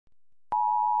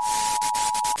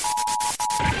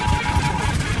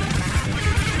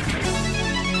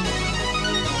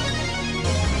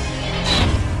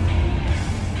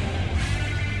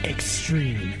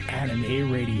Extreme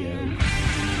Anime Radio.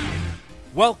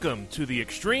 Welcome to the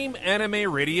Extreme Anime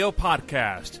Radio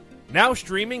podcast, now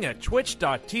streaming at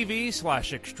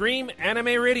twitch.tv/Extreme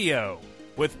Anime Radio,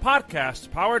 with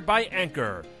podcasts powered by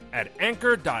Anchor at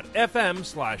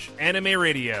anchor.fm/Anime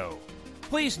Radio.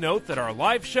 Please note that our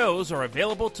live shows are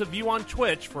available to view on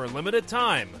Twitch for a limited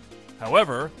time.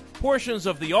 However, portions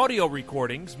of the audio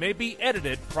recordings may be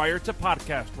edited prior to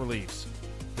podcast release.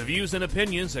 The views and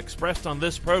opinions expressed on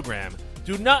this program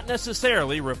do not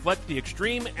necessarily reflect the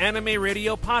Extreme Anime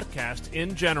Radio podcast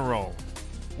in general.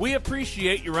 We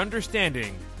appreciate your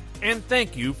understanding, and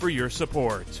thank you for your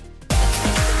support.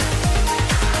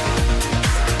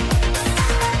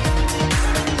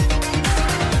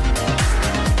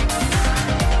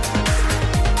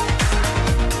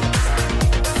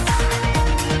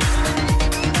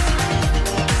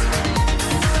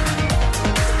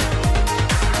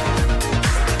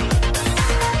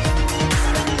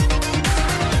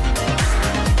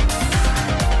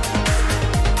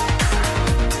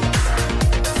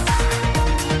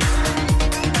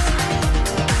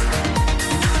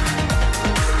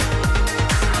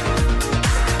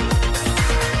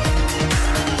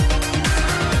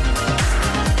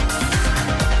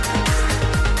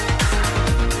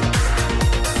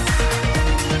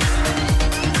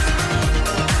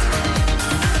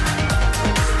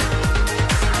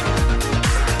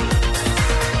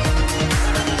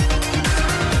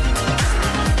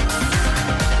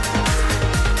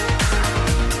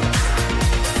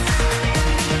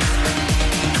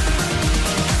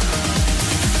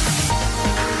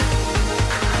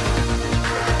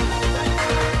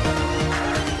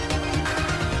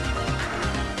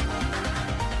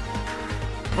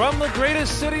 From the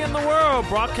greatest city in the world,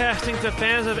 broadcasting to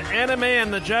fans of anime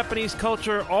and the Japanese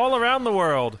culture all around the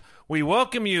world, we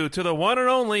welcome you to the one and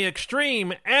only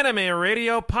Extreme Anime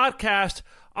Radio podcast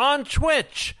on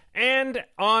Twitch and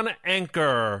on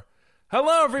Anchor.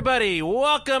 Hello, everybody.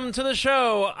 Welcome to the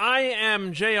show. I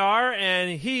am JR,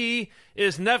 and he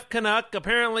is Neff Canuck,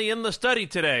 apparently in the study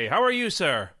today. How are you,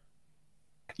 sir?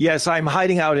 Yes, I'm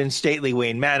hiding out in stately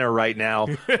Wayne Manor right now.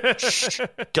 Shh,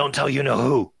 don't tell you know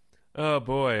who. Oh,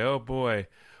 boy. Oh, boy.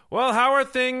 Well, how are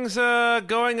things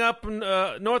going up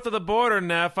north of the border,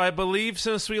 Neff? I believe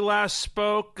since we last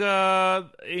spoke, a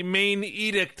main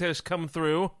edict has come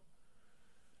through.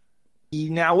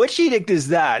 Now, which edict is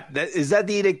that? Is that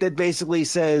the edict that basically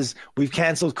says we've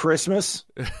canceled Christmas?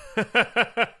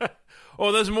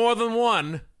 Oh, there's more than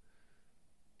one.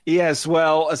 Yes,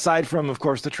 well, aside from, of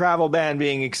course, the travel ban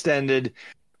being extended,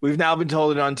 we've now been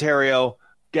told in Ontario,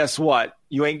 guess what?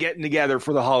 You ain't getting together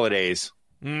for the holidays.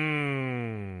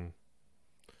 So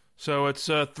it's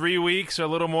 3 weeks or a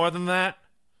little more than that?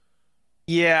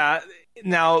 Yeah.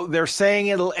 Now, they're saying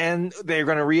it'll end. They're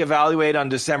going to reevaluate on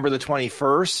December the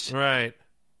 21st. Right.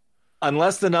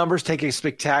 Unless the numbers take a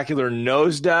spectacular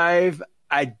nosedive,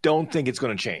 I don't think it's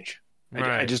going to change.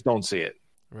 Right. I just don't see it.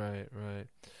 Right.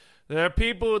 There are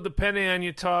people, depending on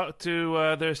you talk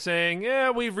to, they're saying,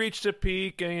 yeah, we've reached a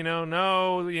peak, and,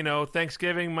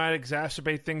 Thanksgiving might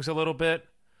exacerbate things a little bit.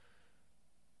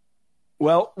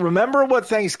 Well, remember what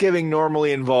Thanksgiving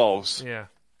normally involves. Yeah.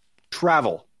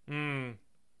 Travel. And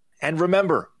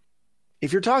remember,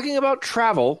 if you're talking about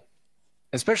travel,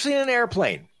 especially in an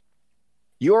airplane,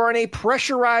 you are in a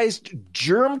pressurized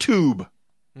germ tube.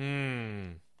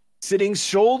 Sitting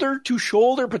shoulder to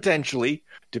shoulder, potentially,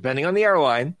 depending on the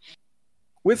airline,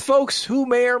 with folks who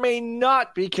may or may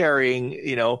not be carrying,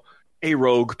 a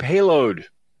rogue payload.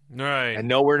 Right. And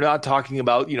no, we're not talking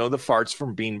about, the farts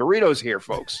from bean burritos here,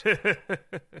 folks.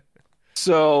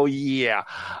 So, yeah,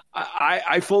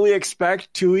 I fully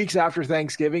expect 2 weeks after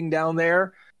Thanksgiving down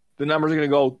there, the numbers are going to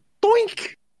go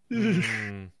doink.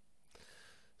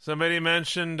 Somebody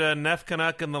mentioned Neff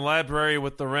Canuck in the library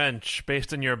with the wrench,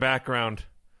 based on your background.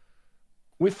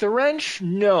 With the wrench,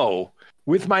 no.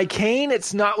 With my cane,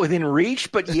 it's not within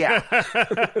reach, but yeah.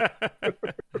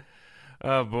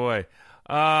 Oh, boy.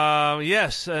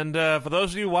 Yes, and for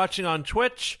those of you watching on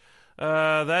Twitch,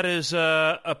 that is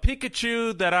a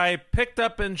Pikachu that I picked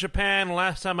up in Japan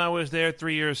last time I was there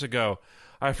 3 years ago.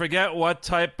 I forget what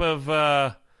type of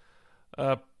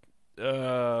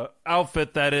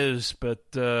outfit that is, but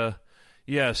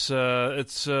yes,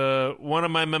 it's one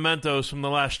of my mementos from the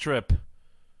last trip.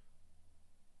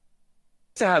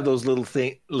 To have those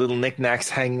little knickknacks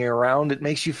hanging around, it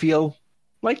makes you feel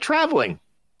like traveling.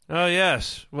 Oh,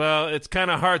 yes. Well, it's kind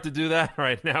of hard to do that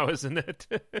right now, isn't it?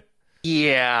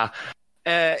 Yeah.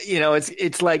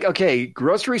 It's like, okay,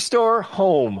 grocery store,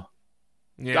 home.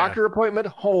 Yeah. Doctor appointment,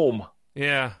 home.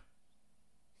 Yeah.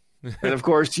 And of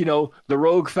course, the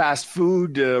rogue fast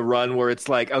food run where it's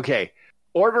like, okay,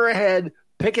 Order ahead,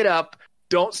 pick it up.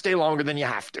 Don't stay longer than you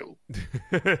have to.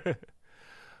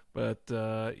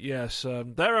 But yes,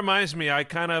 that reminds me. I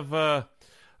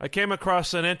came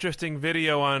across an interesting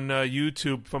video on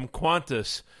YouTube from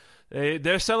Qantas.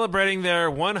 They're celebrating their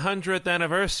 100th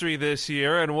anniversary this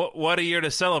year, and what a year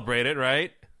to celebrate it,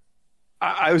 right?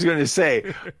 I was going to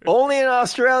say, only in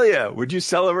Australia would you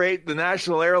celebrate the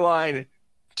national airline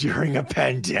during a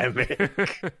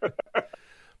pandemic.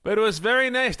 But it was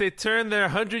very nice. They turned their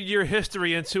 100-year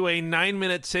history into a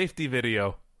 9-minute safety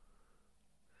video.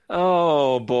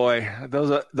 Oh boy,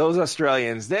 those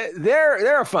Australians,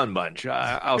 they're a fun bunch.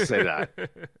 I'll say that.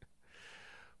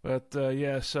 But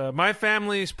yes, my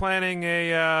family's planning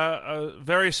a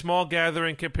very small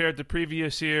gathering compared to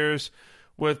previous years,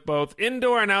 with both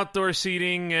indoor and outdoor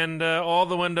seating, and all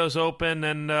the windows open,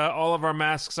 and all of our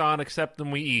masks on except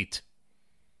when we eat.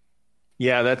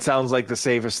 Yeah, that sounds like the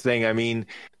safest thing. I mean,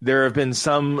 there have been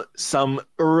some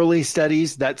early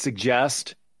studies that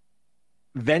suggest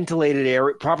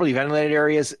properly ventilated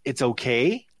areas, it's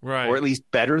okay, right, or at least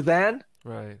better than.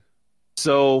 Right.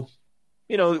 So,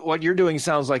 what you're doing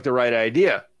sounds like the right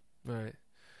idea. Right.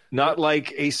 Not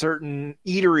like a certain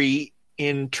eatery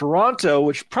in Toronto,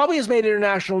 which probably has made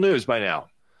international news by now.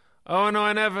 Oh no,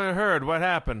 I never heard. What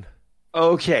happened?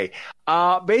 Okay.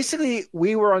 Basically,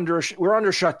 we're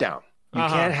under shutdown. You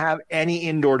can't have any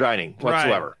indoor dining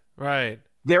whatsoever. Right.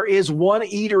 There is one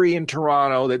eatery in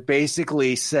Toronto that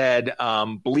basically said,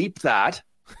 bleep that.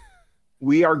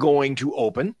 We are going to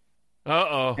open.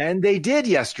 Uh-oh. And they did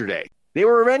yesterday. They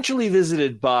were eventually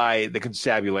visited by the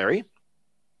constabulary,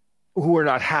 who were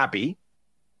not happy,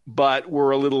 but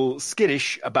were a little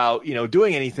skittish about,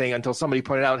 doing anything until somebody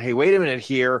pointed out, hey, wait a minute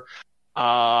here.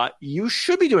 You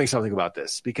should be doing something about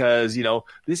this because,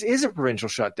 this is a provincial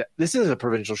shutdown. This is a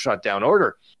provincial shutdown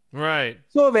order. Right.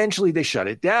 So eventually they shut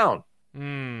it down.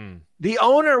 The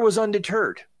owner was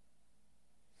undeterred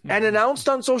and announced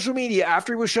on social media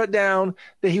after he was shut down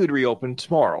that he would reopen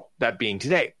tomorrow, that being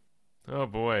today. Oh,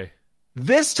 boy.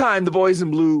 This time the boys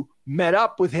in blue met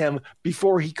up with him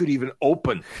before he could even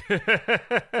open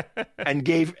and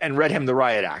read him the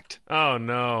riot act. Oh,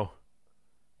 no.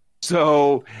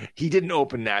 So he didn't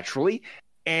open naturally.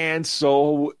 And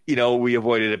so, we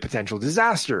avoided a potential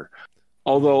disaster.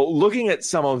 Although looking at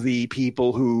some of the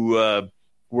people who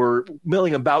were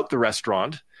milling about the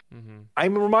restaurant,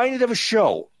 I'm reminded of a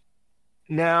show.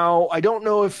 Now, I don't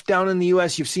know if down in the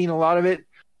U.S. you've seen a lot of it.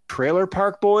 Trailer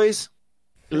Park Boys.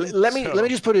 Let me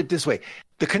just put it this way.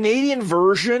 The Canadian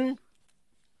version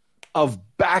of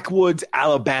Backwoods,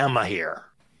 Alabama here.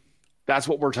 That's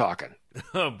what we're talking.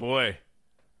 Oh, boy.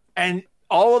 And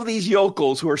all of these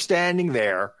yokels who are standing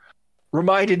there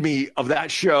reminded me of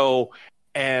that show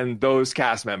and those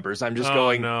cast members. I'm just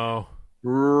going, no.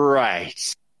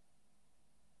 Right.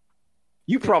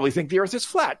 You probably think the earth is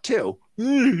flat, too.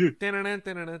 Something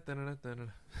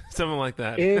like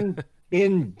that.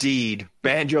 Indeed.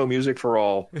 Banjo music for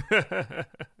all.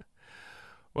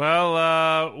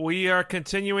 Well, we are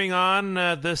continuing on.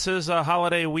 This is a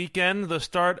holiday weekend, the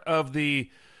start of the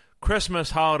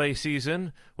Christmas holiday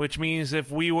season, which means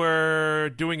if we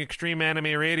were doing Extreme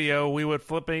Anime Radio, we would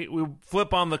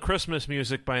flip on the Christmas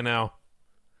music by now.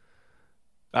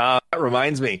 That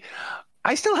reminds me,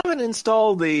 I still haven't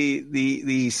installed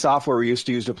the software we used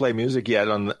to use to play music yet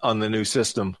on the new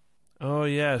system. Oh,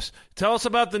 yes. Tell us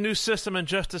about the new system in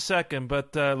just a second,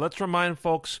 but let's remind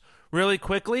folks really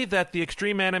quickly that the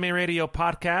Extreme Anime Radio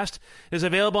podcast is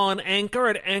available on Anchor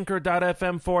at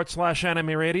anchor.fm/anime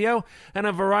radio and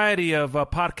a variety of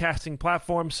podcasting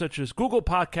platforms such as Google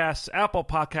Podcasts, Apple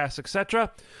Podcasts,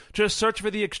 etc. Just search for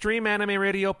the Extreme Anime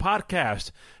Radio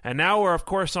podcast. And now we're, of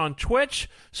course, on Twitch,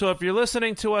 so if you're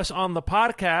listening to us on the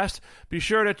podcast, be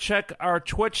sure to check our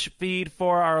Twitch feed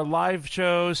for our live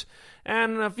shows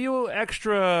and a few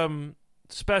extra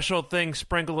special things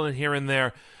sprinkled in here and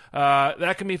there.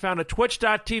 That can be found at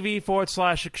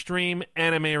twitch.tv/Extreme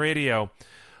Anime Radio.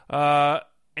 So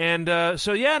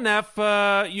yeah, Neff,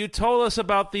 you told us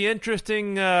about the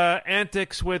interesting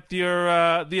antics with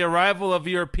your the arrival of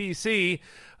your PC.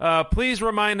 Please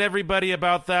remind everybody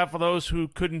about that for those who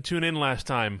couldn't tune in last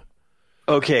time.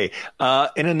 Okay,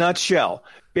 in a nutshell,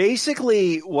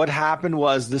 basically what happened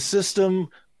was the system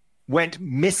went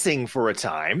missing for a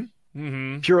time.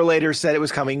 Purelator said it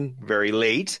was coming very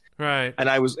late. Right. And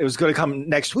it was going to come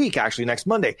next week, actually, next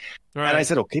Monday. Right. And I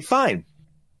said, okay, fine.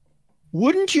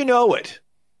 Wouldn't you know it?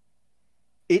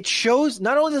 It shows,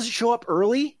 not only does it show up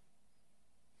early,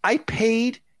 I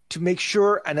paid to make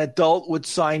sure an adult would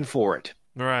sign for it.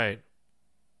 Right.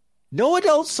 No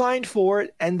adult signed for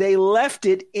it, and they left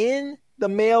it in the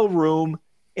mail room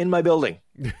in my building.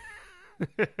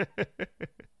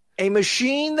 A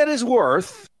machine that is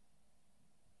worth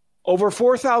over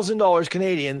 $4,000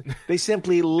 Canadian, they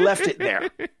simply left it there.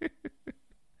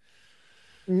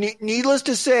 Needless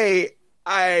to say,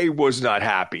 I was not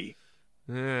happy.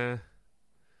 Yeah.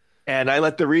 And I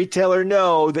let the retailer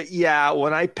know that, yeah,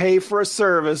 when I pay for a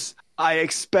service, I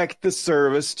expect the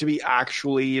service to be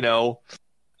actually,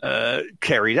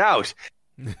 carried out.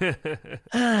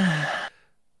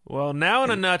 Well, now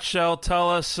in a nutshell, tell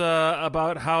us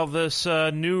about how this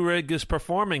new rig is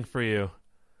performing for you.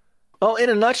 Well, in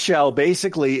a nutshell,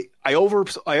 basically, I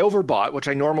overbought, which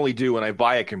I normally do when I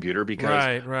buy a computer, because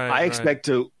I expect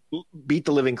to beat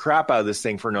the living crap out of this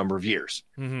thing for a number of years.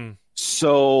 Mm-hmm.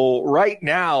 So right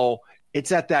now,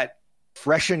 it's at that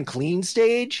fresh and clean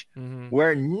stage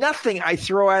where nothing I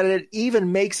throw at it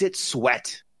even makes it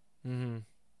sweat. Mm-hmm.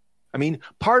 I mean,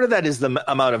 part of that is the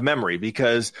amount of memory,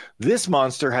 because this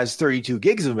monster has 32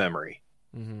 gigs of memory.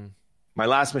 Mm-hmm. My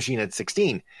last machine had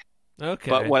 16. Okay.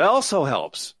 But what also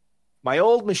helps, my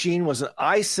old machine was an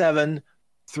i7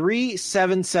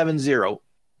 3770.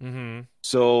 Mm-hmm.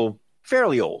 So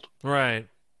fairly old. Right.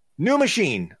 New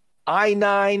machine,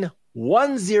 i9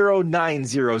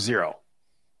 10900.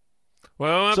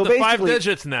 Well, I'm up to 5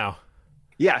 digits now.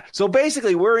 Yeah, so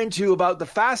basically we're into about the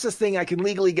fastest thing I can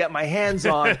legally get my hands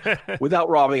on without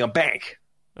robbing a bank.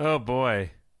 Oh, boy.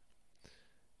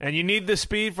 And you need the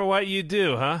speed for what you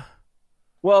do, huh?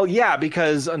 Well, yeah,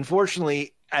 because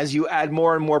unfortunately, as you add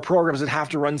more and more programs that have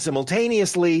to run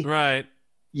simultaneously, right,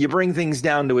 you bring things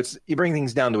down to its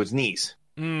knees.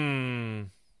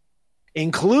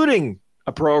 Including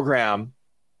a program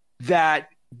that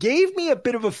gave me a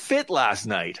bit of a fit last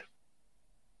night.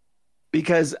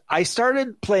 Because I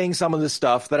started playing some of the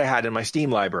stuff that I had in my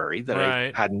Steam library that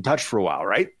I hadn't touched for a while,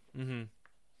 right? Mm-hmm.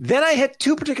 Then I hit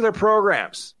 2 particular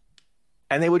programs,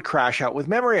 and they would crash out with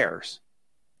memory errors.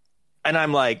 And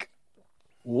I'm like,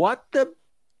 what the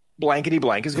blankety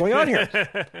blank is going on here?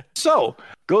 So,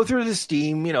 go through the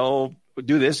Steam,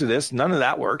 do this. None of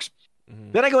that works.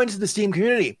 Mm-hmm. Then I go into the Steam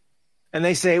community, and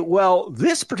they say, well,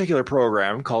 this particular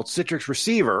program called Citrix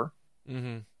Receiver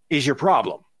is your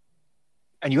problem.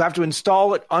 And you have to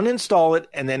install it, uninstall it,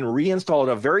 and then reinstall it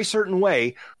a very certain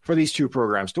way for these 2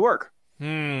 programs to work.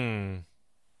 Now,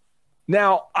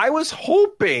 I was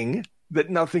hoping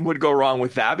that nothing would go wrong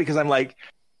with that, because I'm like,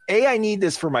 A, I need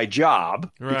this for my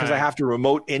job, because I have to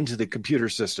remote into the computer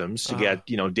systems to get,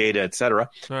 data, etc.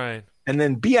 Right. And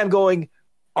then B, I'm going,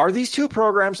 are these 2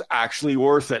 programs actually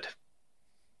worth it?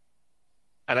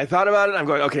 And I thought about it. I'm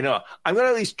going, okay, no, I'm going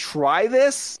to at least try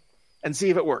this and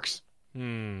see if it works.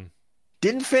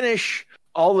 Didn't finish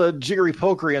all the jiggery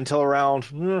pokery until around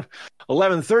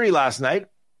 11:30 last night.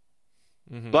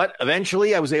 But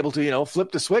eventually I was able to,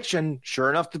 flip the switch, and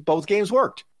sure enough, both games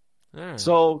worked.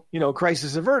 So,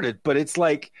 crisis averted. But it's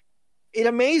like, it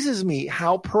amazes me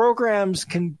how programs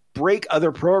can break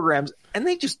other programs, and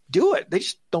they just do it. They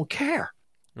just don't care.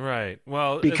 Right.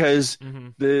 Well, because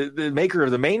the maker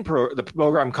of the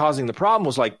program causing the problem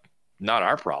was like, not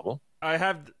our problem. I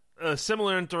have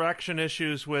similar interaction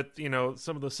issues with,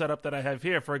 some of the setup that I have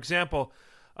here. For example,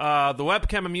 the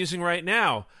webcam I'm using right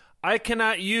now, I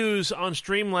cannot use on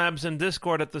Streamlabs and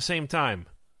Discord at the same time.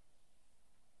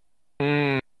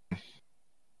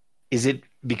 Is it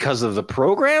because of the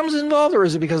programs involved, or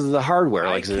is it because of the hardware?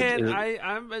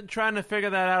 I've been trying to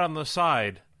figure that out on the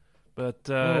side, but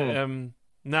I'm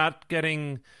not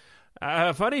getting...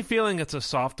 a funny feeling it's a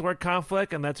software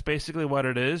conflict, and that's basically what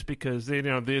it is, because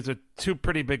these are 2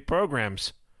 pretty big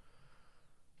programs.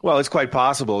 Well, it's quite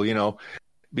possible,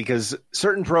 because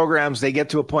certain programs, they get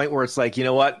to a point where it's like, you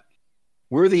know what?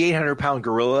 We're the 800-pound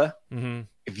gorilla.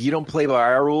 If you don't play by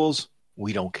our rules,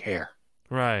 we don't care.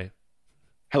 Right.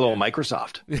 Hello,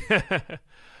 Microsoft.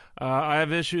 I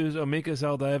have issues. Omika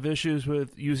Zelda, I have issues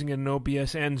with using an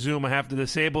OBS and Zoom. I have to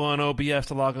disable on OBS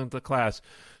to log into class.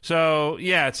 So,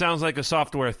 yeah, it sounds like a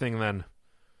software thing then.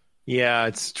 Yeah,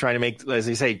 it's trying to make, as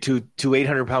they say, two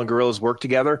 800-pound gorillas work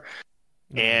together.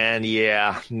 And,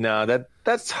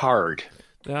 that's hard.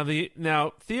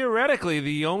 Now, theoretically,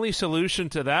 the only solution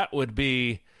to that would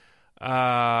be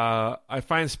I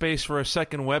find space for a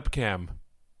second webcam.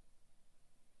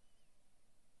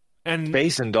 And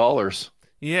space and dollars.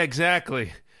 Yeah,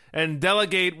 exactly. And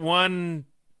delegate one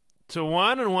to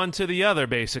one and one to the other,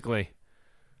 basically.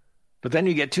 But then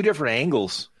you get 2 different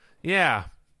angles. Yeah.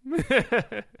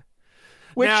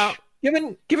 Which, now,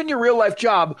 given your real life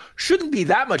job, shouldn't be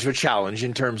that much of a challenge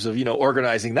in terms of,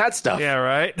 organizing that stuff. Yeah,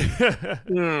 right?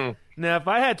 Now, if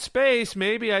I had space,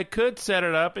 maybe I could set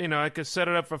it up. I could set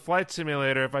it up for Flight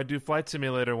Simulator if I do Flight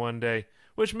Simulator one day.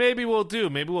 which maybe we'll do.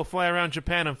 Maybe we'll fly around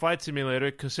Japan in Flight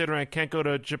Simulator, considering I can't go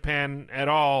to Japan at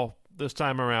all this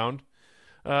time around.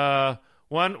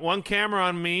 One camera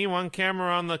on me, one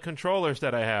camera on the controllers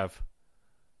that I have.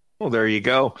 Well, there you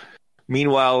go.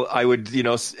 Meanwhile, I would,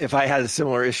 if I had a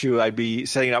similar issue, I'd be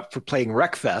setting up for playing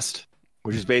Wreckfest,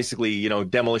 which is basically,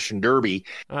 Demolition Derby.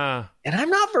 And I'm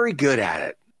not very good at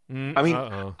it. I mean,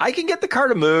 I can get the car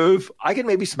to move. I can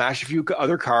maybe smash a few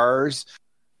other cars.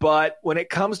 But when it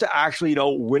comes to actually,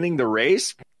 winning the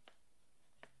race,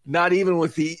 not even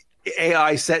with the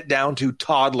AI set down to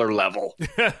toddler level.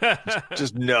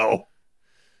 just no.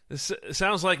 This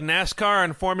sounds like NASCAR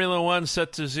and Formula One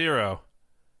set to 0.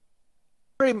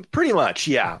 Pretty much,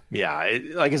 yeah.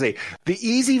 Like I say, the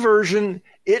easy version,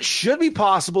 it should be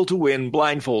possible to win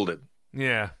blindfolded.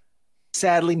 Yeah.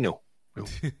 Sadly, no.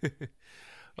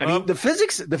 I mean, the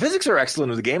physics are excellent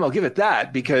with the game. I'll give it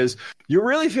that, because you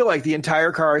really feel like the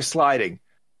entire car is sliding,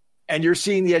 and you're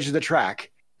seeing the edge of the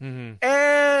track,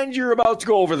 and you're about to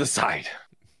go over the side,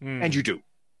 and you do,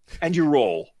 and you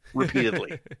roll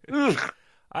repeatedly.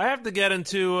 I have to get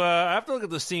into. I have to look at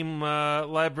the Steam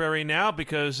library now,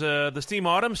 because the Steam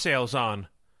Autumn sale's on.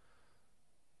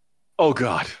 Oh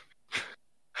God,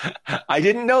 I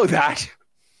didn't know that.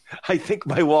 I think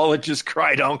my wallet just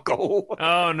cried uncle.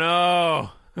 Oh no.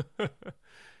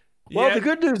 Well, the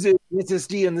good news is the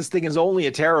SSD in this thing is only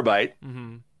a terabyte. Oh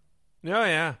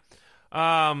yeah.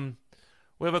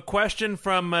 We have a question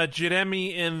from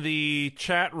Jeremy in the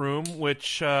chat room,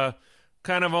 which kind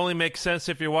of only makes sense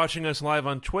if you're watching us live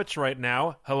on Twitch right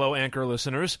now. Hello, Anchor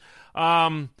listeners.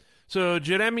 So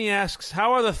Jeremy asks,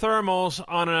 how are the thermals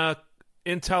on a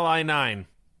Intel i9?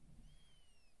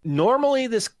 Normally,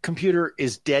 this computer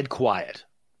is dead quiet,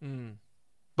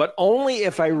 but only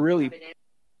if I really...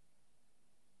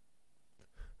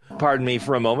 Pardon me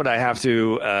for a moment. I have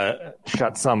to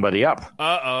shut somebody up.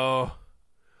 Uh-oh.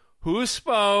 Who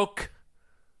spoke?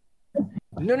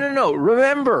 No.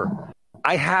 Remember,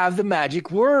 I have the magic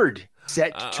word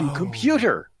set to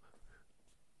computer.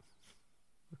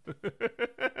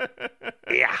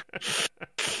 Yeah.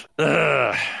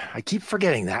 I keep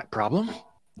forgetting that problem.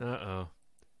 Uh-oh.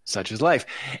 Such is life.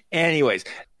 Anyways,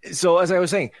 so as I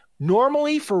was saying,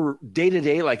 normally for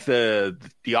day-to-day, like the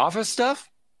office stuff,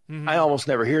 I almost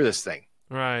never hear this thing.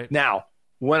 Right. Now,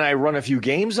 when I run a few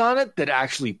games on it that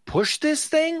actually push this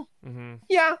thing,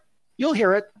 yeah, you'll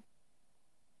hear it.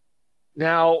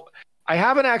 Now, I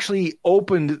haven't actually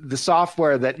opened the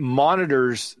software that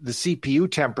monitors the CPU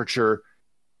temperature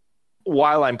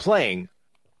while I'm playing.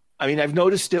 I mean, I've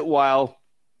noticed it while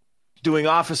doing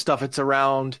office stuff. It's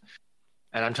around,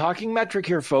 and I'm talking metric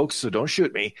here, folks, so don't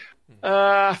shoot me,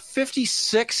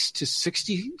 56 to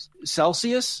 60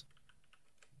 Celsius.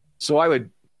 So I would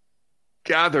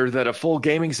gather that a full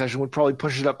gaming session would probably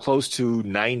push it up close to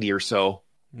 90 or so.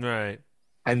 Right.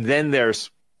 And then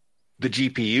there's the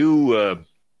GPU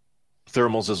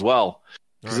thermals as well,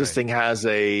 because this thing has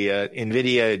a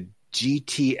NVIDIA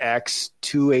GTX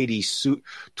 2080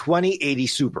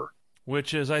 Super.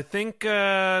 Which is, I think,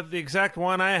 the exact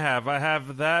one I have. I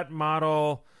have that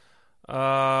model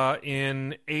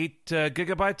in 8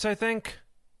 gigabytes, I think.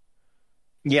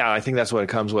 Yeah, I think that's what it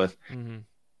comes with.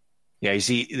 Yeah, you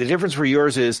see, the difference for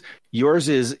yours is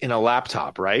in a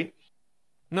laptop, right?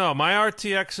 No, my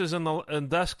RTX is in the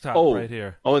desktop right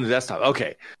here. Oh, in the desktop.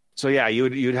 Okay, so yeah,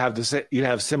 you'd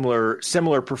have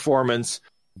similar performance,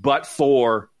 but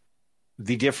for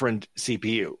the different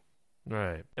CPU.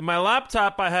 Right. In my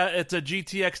laptop, it's a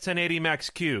GTX 1080 Max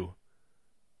Q.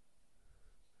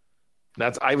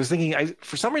 I was thinking.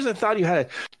 For some reason, I thought you had a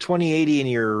 2080 in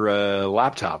your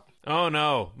laptop. Oh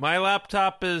no, my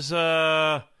laptop is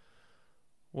I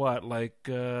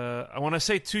want to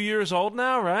say 2 years old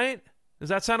now, right? Does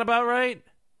that sound about right?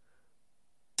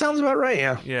 Sounds about right,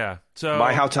 yeah. Yeah. So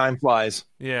by how time flies.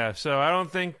 Yeah, so I don't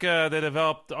think they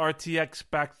developed RTX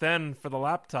back then for the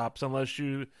laptops unless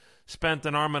you spent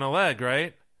an arm and a leg,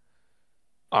 right?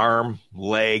 Arm,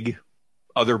 leg,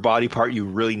 other body part you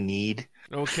really need.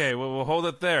 Okay, well, we'll hold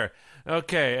it there.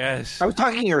 Okay, I was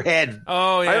talking your head.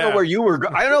 Oh, yeah. I don't know where you were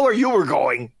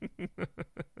going.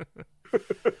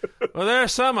 Well, there are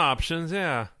some options,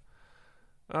 yeah.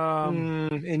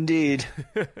 Indeed.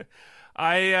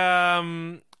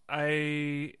 I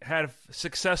had a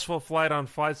successful flight on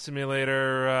Flight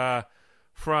Simulator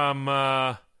from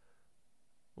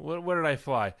where did I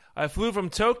fly? I flew from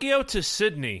Tokyo to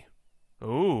Sydney.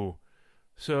 Ooh.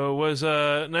 So it was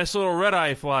a nice little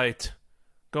red-eye flight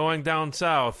going down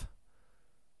south.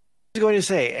 I was going to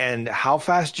say, and how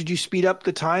fast did you speed up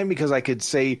the time? Because I could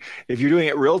say, if you're doing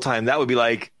it real time, that would be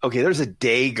like, okay, there's a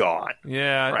day gone.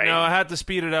 Yeah, right? No, I had to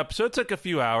speed it up, so it took a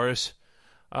few hours.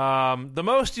 The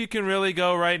most you can really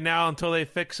go right now until they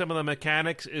fix some of the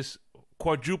mechanics is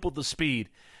quadruple the speed.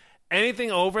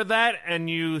 Anything over that, and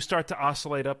you start to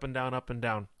oscillate up and down, up and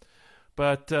down.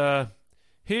 But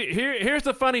here's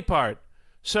the funny part.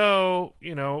 So,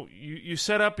 you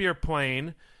set up your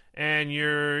plane, and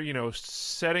you're,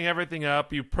 setting everything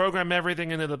up. You program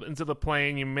everything into the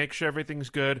plane. You make sure everything's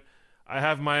good. I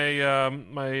have my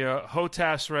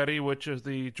HOTAS ready, which is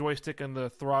the joystick and the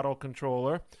throttle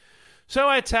controller. So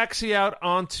I taxi out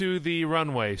onto the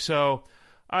runway. So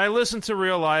I listen to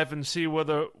Real Life and see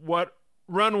what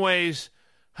runways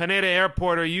Haneda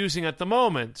Airport are using at the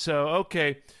moment. So,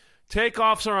 okay,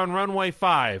 takeoffs are on runway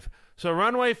 5. So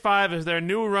runway 5 is their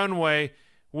new runway,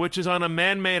 which is on a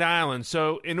man-made island.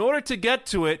 So in order to get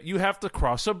to it, you have to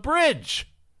cross a bridge.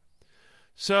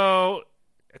 So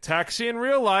taxi in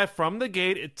Real Life from the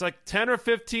gate, it's like 10 or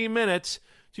 15 minutes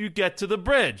to get to the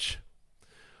bridge.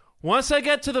 Once I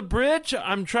get to the bridge,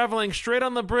 I'm traveling straight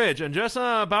on the bridge, and just as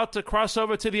I'm about to cross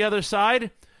over to the other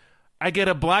side, I get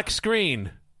a black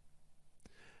screen.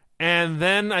 And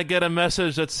then I get a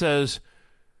message that says,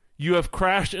 "You have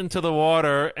crashed into the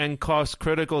water and caused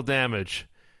critical damage."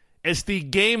 It's the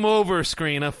game over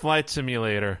screen of Flight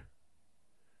Simulator.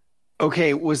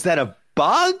 Okay, was that a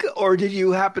bug, or did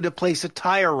you happen to place a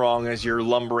tire wrong as you're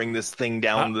lumbering this thing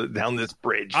down this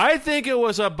bridge? I think it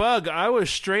was a bug. I was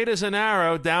straight as an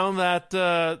arrow down that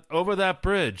over that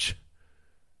bridge.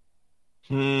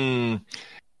 Did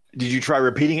you try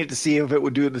repeating it to see if it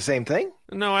would do the same thing?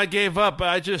 No, I gave up.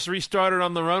 I just restarted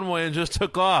on the runway and just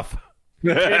took off.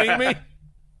 You kidding me?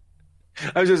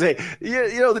 I was going to say,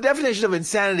 the definition of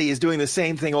insanity is doing the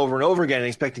same thing over and over again and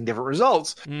expecting different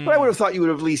results. But I would have thought you would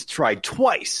have at least tried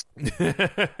twice.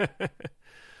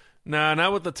 No,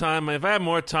 not with the time. If I had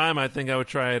more time, I think I would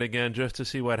try it again just to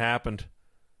see what happened.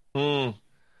 But,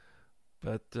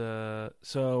 the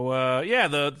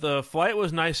flight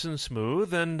was nice and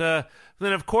smooth. And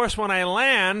then, of course, when I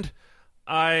land,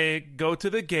 I go to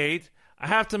the gate. I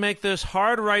have to make this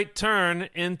hard right turn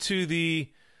into the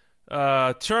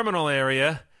terminal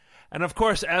area, and of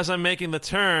course, as I'm making the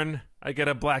turn, I get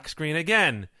a black screen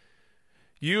again.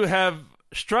 You have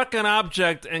struck an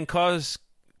object and caused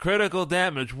critical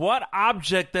damage. What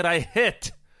object did I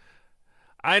hit?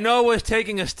 I know it was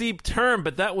taking a steep turn,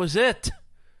 but that was it.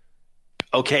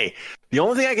 Okay, the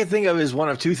only thing I can think of is one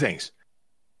of two things.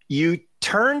 You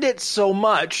turned it so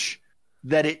much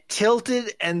that it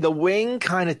tilted and the wing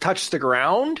kind of touched the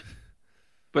ground,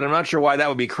 but I'm not sure why that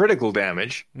would be critical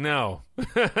damage. No.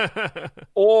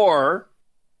 Or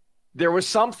there was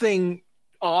something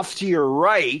off to your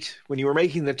right when you were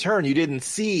making the turn you didn't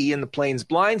see in the plane's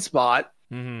blind spot,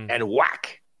 and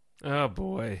whack. Oh,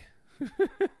 boy.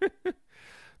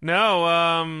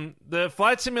 No, the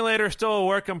Flight Simulator is still a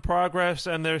work in progress,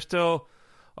 and there's still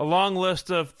a long list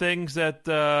of things that,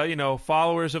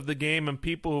 followers of the game and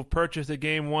people who've purchased the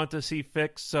game want to see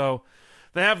fixed, so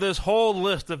they have this whole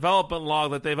list, development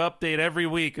log, that they've updated every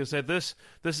week. It said this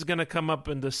is going to come up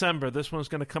in December. This one's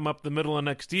going to come up the middle of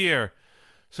next year.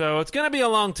 So it's going to be a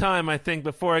long time, I think,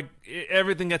 before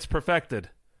everything gets perfected.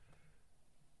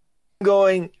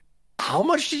 Going, how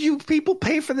much did you people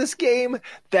pay for this game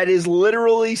that is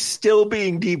literally still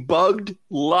being debugged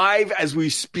live as we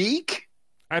speak?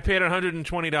 I paid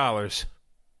 $120.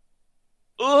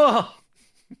 Ugh.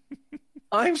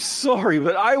 I'm sorry,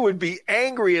 but I would be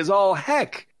angry as all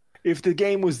heck if the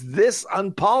game was this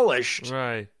unpolished.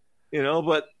 Right.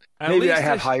 But maybe I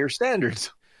have higher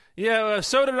standards. Yeah,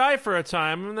 so did I for a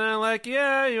time. And then I'm like,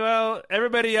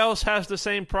 everybody else has the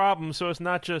same problem, so it's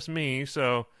not just me.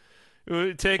 So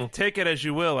take it as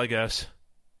you will, I guess.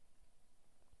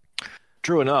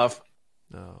 True enough.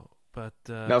 No, but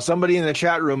now somebody in the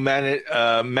chat room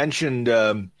mentioned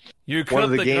you one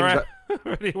of the games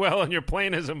pretty well, and your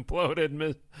plane has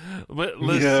imploded.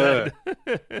 Liz said.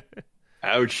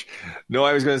 Ouch. No,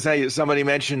 I was going to say somebody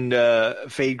mentioned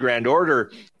Fate Grand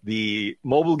Order, the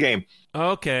mobile game.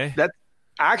 Okay. That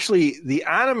actually the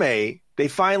anime. They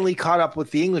finally caught up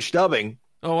with the English dubbing.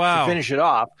 Oh wow! To finish it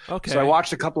off. Okay. So I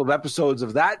watched a couple of episodes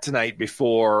of that tonight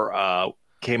before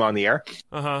came on the air.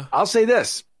 I'll say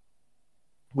this: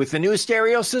 with the new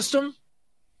stereo system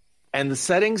and the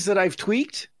settings that I've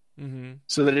tweaked,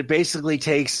 so that it basically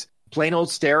takes plain old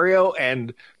stereo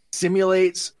and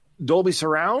simulates Dolby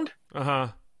Surround.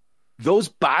 Those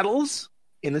battles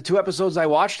in the two episodes I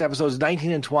watched, episodes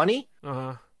 19 and 20,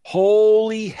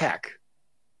 holy heck.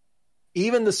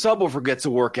 Even the subwoofer gets a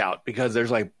workout because there's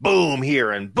like boom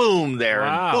here and boom there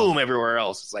and boom everywhere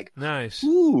else. It's like, nice.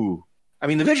 Ooh. I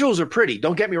mean, the visuals are pretty.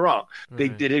 Don't get me wrong. They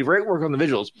did great work on the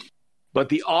visuals. But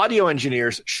the audio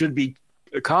engineers should be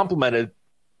complimented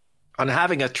on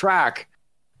having a track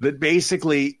that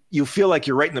basically you feel like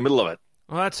you're right in the middle of it.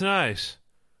 Well, that's nice.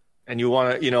 And you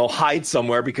want to, hide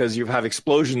somewhere because you have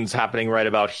explosions happening right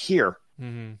about here.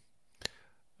 Mm-hmm.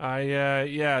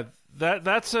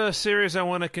 That's a series I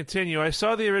want to continue. I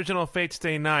saw the original Fate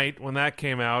Stay Night when that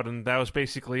came out, and that was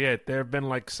basically it. There have been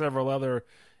like several other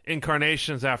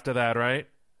incarnations after that, right?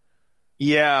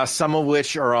 Yeah, some of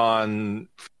which are on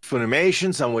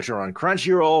Funimation, some of which are on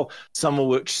Crunchyroll, some of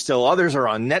which still others are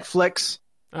on Netflix.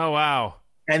 Oh, wow.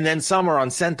 And then some are on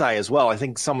Sentai as well. I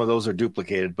think some of those are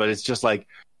duplicated, but it's just like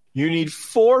you need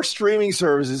 4 streaming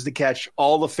services to catch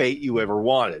all the Fate you ever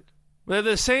wanted. They're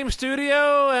the same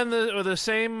studio and the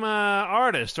same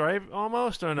artist, right?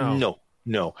 Almost, or no?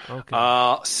 No.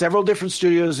 Okay. Several different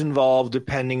studios involved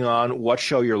depending on what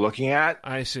show you're looking at.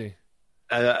 I see.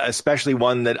 Especially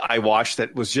one that I watched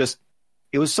that was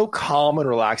it was so calm and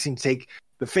relaxing to take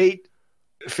the Fate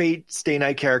Stay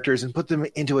Night characters and put them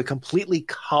into a completely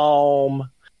calm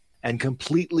and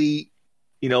completely,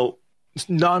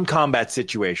 non-combat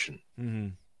situation. Mm-hmm.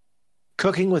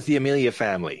 Cooking with the Amelia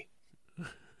family.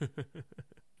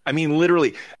 I mean,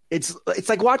 literally, it's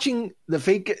like watching the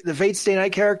Fate Stay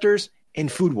Night characters in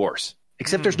Food Wars,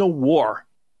 except there's no war.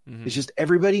 Mm-hmm. It's just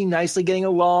everybody nicely getting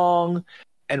along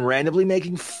and randomly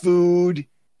making food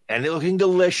and it looking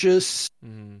delicious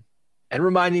and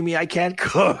reminding me I can't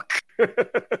cook.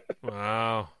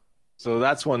 Wow. So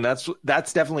that's one. That's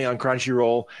definitely on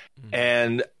Crunchyroll.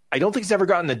 And I don't think it's ever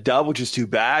gotten a dub, which is too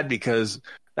bad because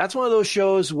that's one of those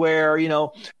shows where,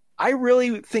 I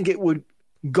really think it would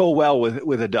go well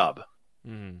with a dub.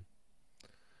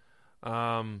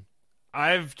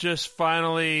 I've just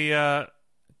finally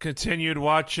continued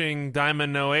watching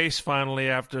Diamond No Ace finally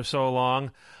after so long.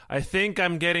 I think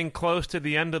I'm getting close to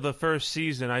the end of the first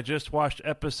season. I just watched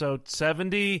episode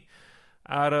 70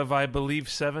 out of, I believe,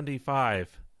 75.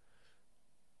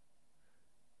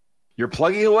 You're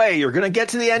plugging away. You're going to get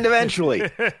to the end eventually.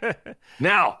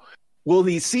 Now, will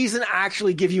the season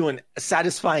actually give you a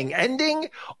satisfying ending,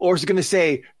 or is it going to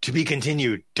say, to be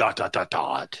continued, ...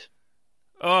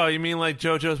 Oh, you mean like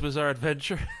JoJo's Bizarre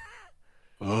Adventure?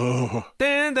 Oh.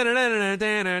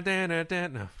 No.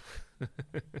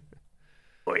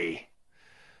 Boy.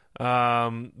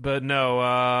 But no,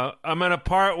 I'm at a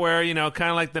part where,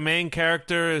 kind of like the main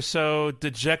character is so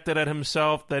dejected at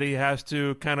himself that he has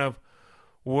to kind of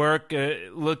work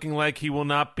looking like he will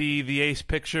not be the ace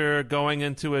picture going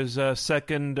into his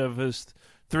second of his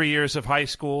 3 years of high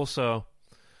school. So,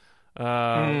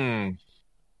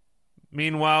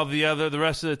 meanwhile, the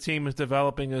rest of the team is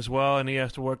developing as well, and he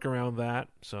has to work around that.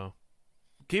 So,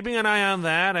 keeping an eye on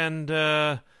that,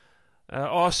 and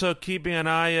also keeping an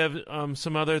eye of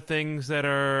some other things that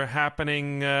are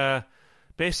happening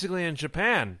basically in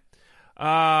Japan.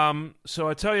 So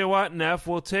I tell you what, Neff,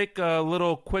 we'll take a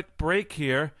little quick break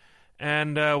here,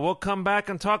 and we'll come back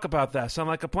and talk about that. Sound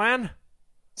like a plan?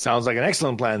 Sounds like an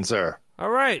excellent plan, sir. All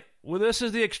right. Well, this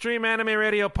is the Extreme Anime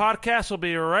Radio Podcast. We'll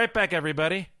be right back,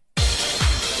 everybody.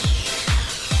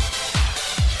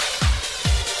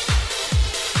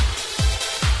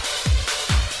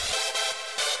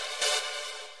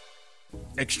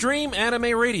 Extreme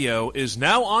Anime Radio is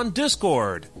now on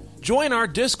Discord. Join our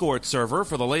Discord server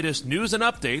for the latest news and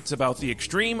updates about the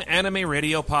Extreme Anime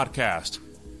Radio Podcast.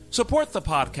 Support the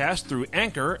podcast through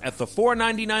Anchor at the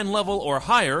 $4.99 level or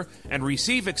higher and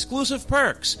receive exclusive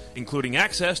perks, including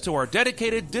access to our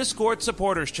dedicated Discord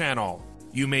supporters channel.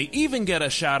 You may even get a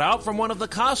shout-out from one of the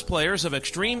cosplayers of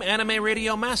Extreme Anime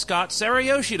Radio mascot Sarah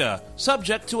Yoshida,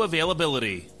 subject to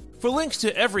availability. For links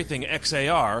to everything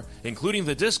XAR, including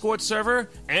the Discord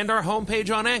server and our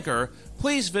homepage on Anchor,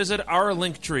 please visit our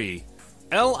Linktree,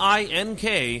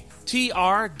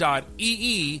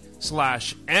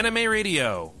 linktr.ee/anime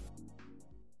radio.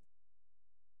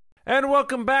 And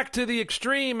welcome back to the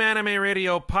Extreme Anime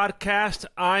Radio Podcast.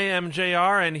 I am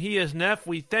JR and he is Neff.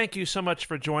 We thank you so much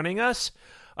for joining us.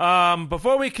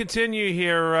 Before we continue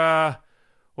here,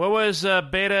 what was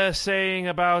Beta saying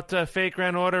about Fate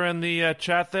Grand Order in the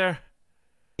chat there?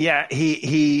 Yeah,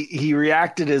 he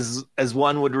reacted as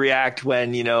one would react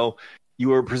when, you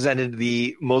were presented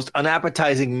the most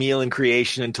unappetizing meal in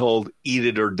creation and told, eat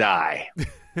it or die.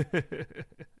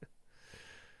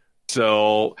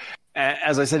 So,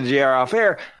 as I said to JR off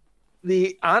air,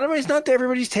 the anime is not to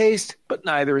everybody's taste, but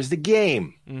neither is the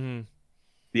game. Mm-hmm.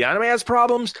 The anime has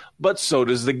problems, but so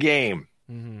does the game.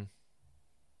 Mm-hmm.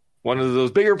 One of those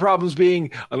bigger problems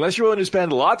being, unless you're willing to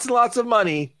spend lots and lots of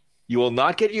money, you will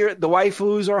not get the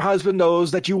waifus or husband knows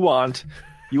that you want.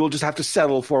 You will just have to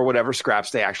settle for whatever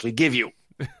scraps they actually give you.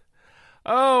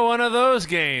 Oh, one of those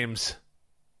games.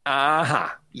 Uh-huh.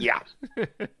 Yeah.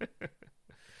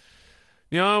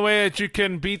 The only way that you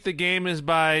can beat the game is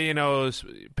by,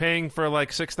 paying for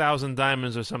like 6,000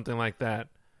 diamonds or something like that.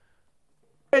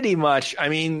 Pretty much. I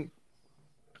mean,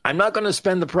 I'm not going to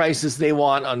spend the prices they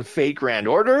want on Fate Grand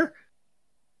Order,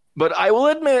 but I will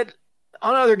admit,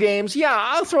 on other games, yeah,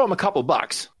 I'll throw them a couple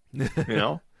bucks.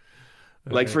 Okay.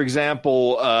 Like, for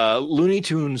example, Looney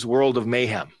Tunes World of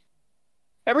Mayhem.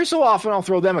 Every so often, I'll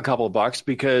throw them a couple of bucks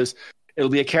because it'll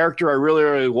be a character I really,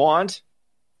 really want,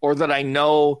 or that I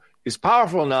know is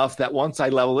powerful enough that once I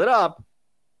level it up,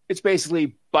 it's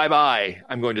basically bye-bye.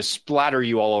 I'm going to splatter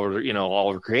you all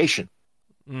over creation.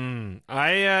 You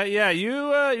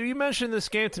mentioned this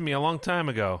game to me a long time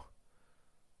ago.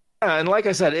 And like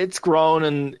I said, it's grown,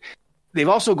 and they've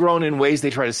also grown in ways they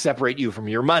try to separate you from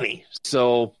your money.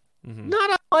 So,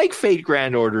 not unlike Fate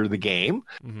Grand Order, the game,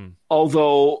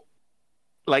 although,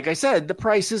 like I said, the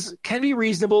prices can be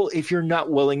reasonable if you're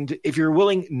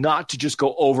willing not to just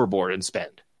go overboard and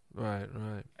spend. Right.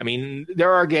 I mean,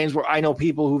 there are games where I know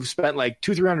people who've spent like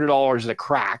 $200-$300 at a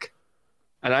crack,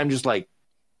 and I'm just like,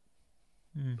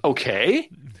 okay,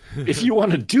 if you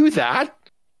want to do that,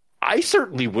 I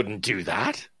certainly wouldn't do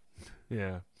that.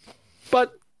 Yeah,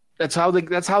 but that's how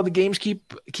the games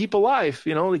keep alive.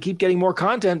 They keep getting more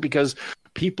content because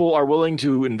people are willing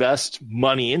to invest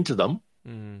money into them,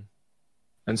 and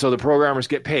so the programmers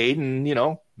get paid, and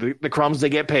the crumbs they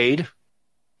get paid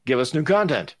give us new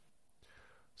content.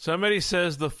 Somebody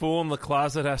says the Fool in the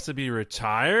Closet has to be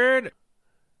retired.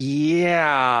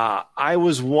 Yeah, I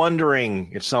was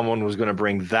wondering if someone was going to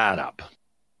bring that up.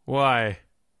 Why?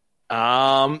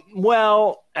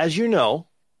 Well, as you know,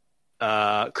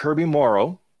 Kirby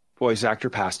Morrow, voice actor,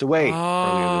 passed away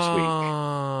earlier this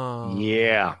week.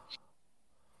 Yeah.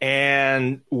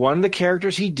 And one of the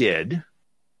characters he did,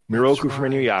 Miroku from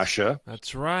Inuyasha,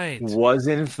 that's right, was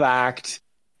in fact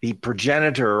the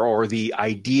progenitor or the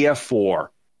idea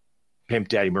for Pimp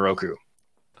Daddy Miroku.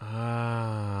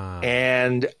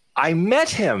 And I met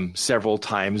him several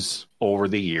times over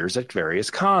the years at various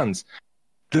cons.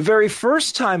 The very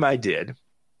first time I did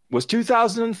was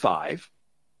 2005,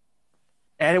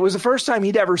 and it was the first time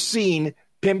he'd ever seen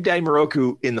Pimp Daddy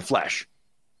Miroku in the flesh.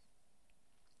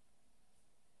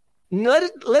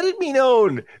 Let it be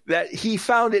known that he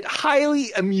found it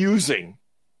highly amusing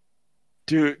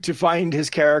to find his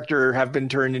character have been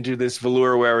turned into this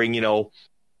velour-wearing,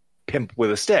 pimp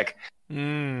with a stick.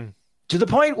 To the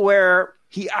point where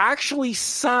he actually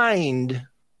signed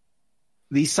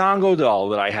the Sango doll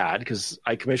that I had, because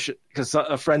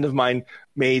a friend of mine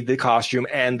made the costume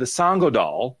and the Sango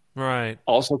doll, right,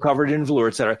 also covered in velour,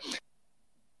 etc.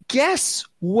 Guess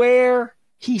where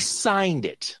he signed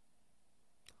it?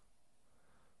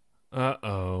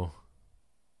 Uh-oh.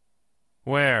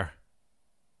 Where?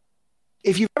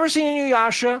 If you've ever seen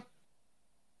Inuyasha,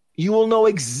 you will know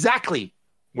exactly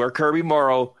where Kirby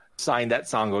Morrow signed that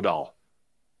Sango doll.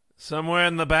 Somewhere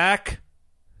in the back?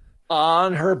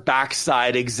 On her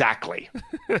backside, exactly.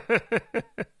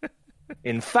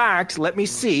 In fact, let me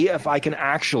see if I can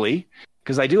actually,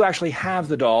 because I do actually have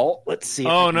the doll. Let's see.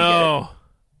 Oh, no.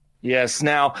 Yes.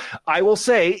 Now, I will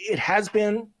say it has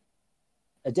been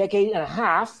a decade and a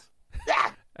half.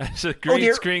 As the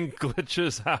green screen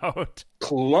glitches out.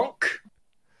 Clunk.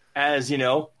 As you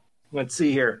know, let's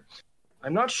see here.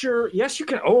 I'm not sure. Yes, you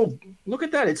can. Oh, look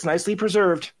at that. It's nicely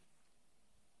preserved.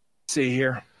 Let's see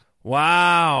here.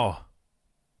 Wow.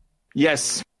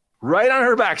 Yes. Right on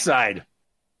her backside.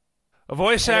 A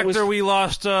voice actor we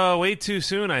lost way too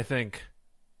soon, I think.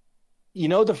 You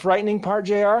know the frightening part,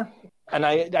 JR? And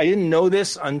I didn't know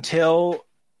this until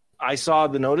I saw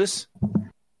the notice.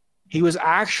 He was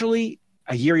actually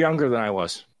a year younger than I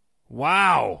was.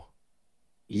 Wow.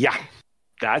 Yeah.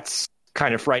 That's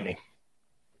kind of frightening.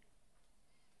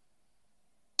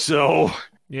 So.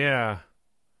 Yeah.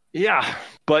 Yeah.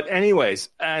 But anyways,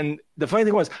 and the funny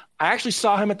thing was, I actually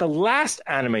saw him at the last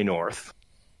Anime North,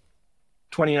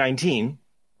 2019,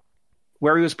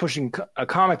 where he was pushing a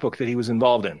comic book that he was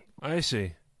involved in. I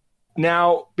see.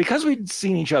 Now, because we'd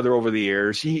seen each other over the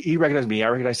years, he recognized me, I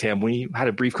recognized him. We had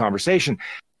a brief conversation.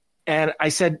 And I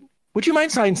said, would you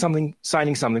mind signing something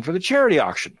for the charity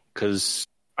auction? Because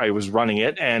I was running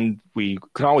it, and we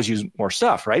could always use more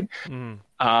stuff, right?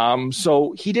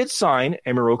 So he did sign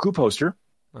a Miroku poster.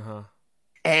 Uh-huh.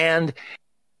 And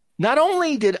not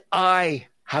only did I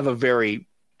have a very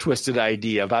twisted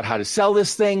idea about how to sell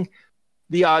this thing,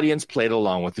 the audience played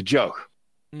along with the joke.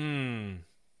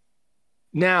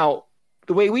 Now,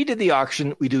 the way we did the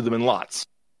auction, we do them in lots,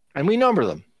 and we number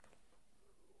them.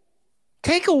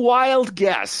 Take a wild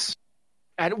guess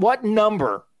at what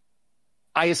number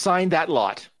I assigned that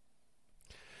lot.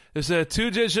 Is it a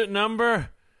 2-digit number?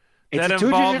 It's a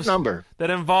two-digit number. That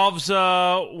involves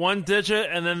one digit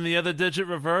and then the other digit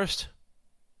reversed?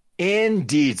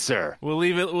 Indeed, sir. We'll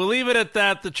leave it at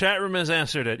that. The chat room has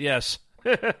answered it. Yes.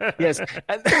 Yes.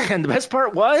 And the best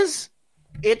part was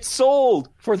it sold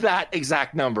for that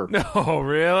exact number. No,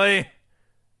 really?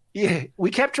 Yeah. We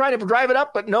kept trying to drive it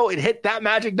up, but no, it hit that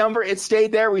magic number. It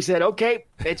stayed there. We said, okay,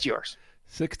 it's yours.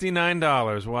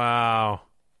 $69. Wow.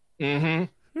 Mm-hmm.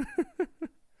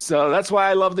 So that's why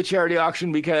I love the charity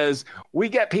auction, because we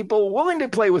get people willing to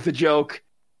play with the joke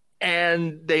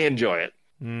and they enjoy it.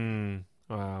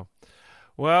 Wow.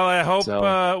 Well, I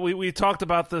hope we talked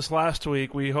about this last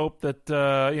week. We hope that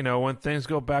when things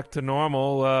go back to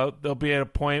normal, they'll be at a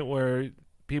point where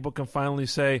people can finally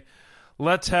say,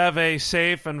 let's have a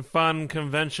safe and fun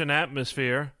convention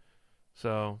atmosphere.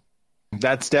 So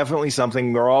that's definitely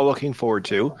something we're all looking forward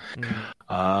to.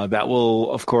 That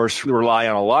will, of course, rely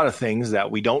on a lot of things that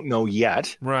we don't know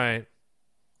yet. Right.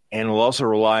 And will also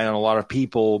rely on a lot of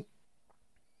people,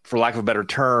 for lack of a better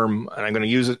term, and I'm going to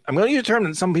use a term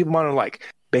that some people want to like,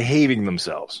 behaving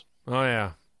themselves. Oh,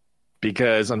 yeah.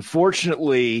 Because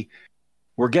unfortunately,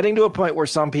 we're getting to a point where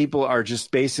some people are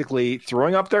just basically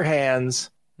throwing up their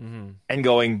hands and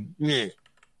going, right.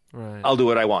 I'll do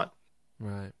what I want.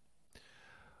 Right.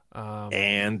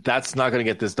 And that's not going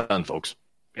to get this done, folks.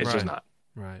 It's just not.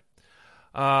 Right.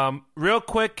 Real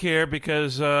quick here,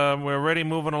 because we're already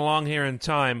moving along here in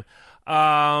time.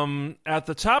 At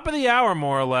the top of the hour,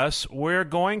 more or less, we're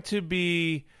going to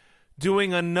be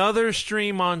doing another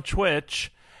stream on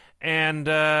Twitch, and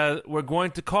we're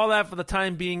going to call that, for the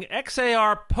time being,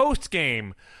 XAR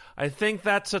Postgame. I think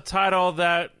that's a title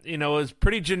that, is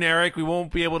pretty generic. We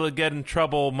won't be able to get in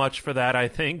trouble much for that, I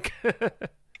think.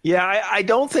 Yeah, I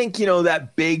don't think,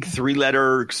 that big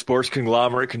 3-letter sports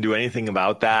conglomerate can do anything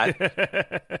about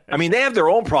that. I mean, they have their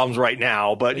own problems right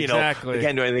now, but, exactly. They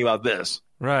can't do anything about this.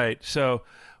 Right. So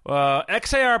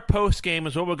XAR Postgame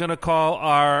is what we're going to call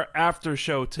our after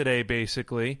show today,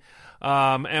 basically.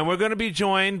 And we're going to be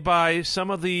joined by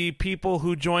some of the people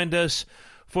who joined us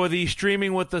for the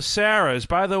Streaming with the Sarahs.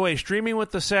 By the way, Streaming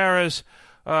with the Sarahs,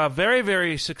 very,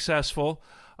 very successful.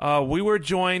 We were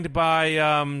joined by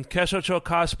Keshocho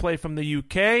Cosplay from the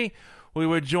UK. We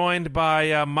were joined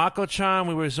by Mako-chan.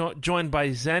 We were joined by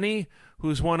Zenny,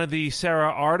 who's one of the Sarah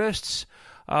artists.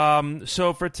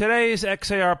 So for today's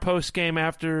XAR postgame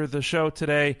after the show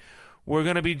today, we're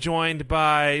going to be joined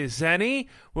by Zenny.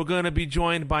 We're going to be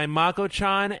joined by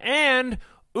Mako-chan. And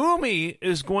Umi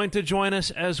is going to join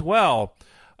us as well.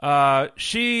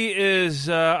 She is,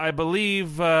 I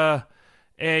believe, a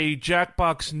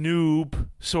Jackbox noob,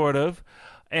 sort of.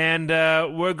 And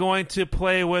we're going to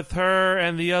play with her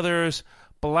and the others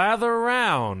Blather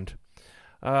Around.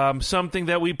 Something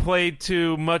that we played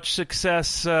to much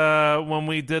success when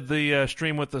we did the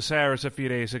stream with the Sarahs a few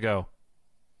days ago.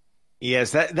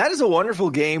 Yes, that is a wonderful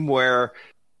game where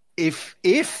if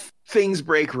things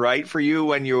break right for you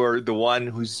when you're the one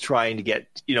who's trying to get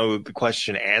the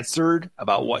question answered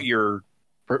about what you're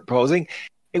proposing,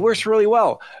 it works really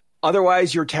well.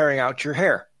 Otherwise, you're tearing out your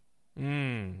hair.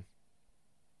 I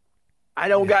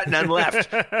don't got none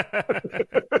left.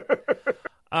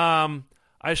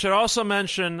 I should also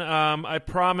mention, I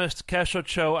promised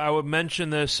Keshocho I would mention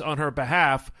this on her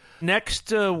behalf.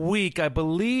 Next week, I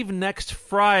believe next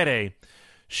Friday,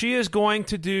 she is going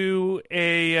to do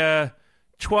a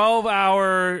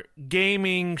 12-hour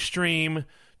gaming stream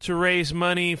to raise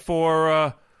money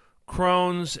for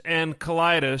Crohn's and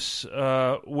colitis,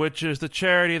 which is the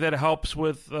charity that helps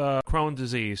with Crohn's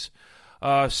disease.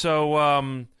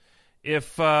 So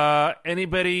if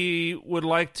anybody would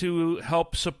like to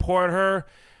help support her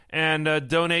and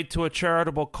donate to a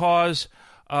charitable cause,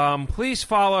 please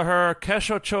follow her,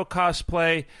 Keshocho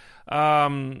Cosplay.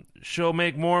 She'll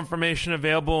make more information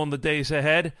available in the days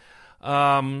ahead,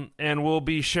 and we'll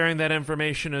be sharing that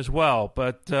information as well.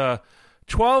 But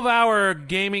 12-hour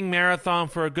gaming marathon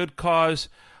for a good cause,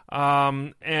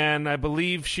 and I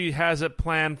believe she has it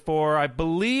planned for,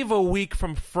 a week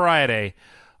from Friday.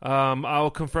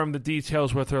 I'll confirm the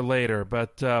details with her later,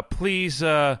 but please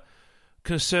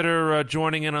consider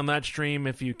joining in on that stream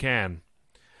if you can.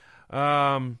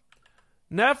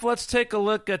 Neff, let's take a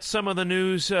look at some of the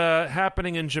news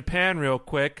happening in Japan real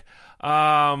quick. The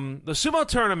sumo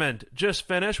tournament just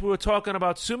finished. We were talking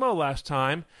about sumo last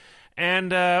time,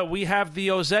 and we have the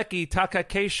Ozeki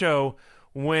Takakeisho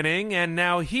winning, and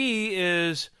now he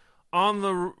is on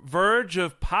the verge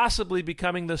of possibly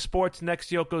becoming the sport's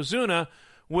next Yokozuna,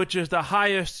 which is the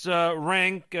highest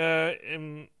rank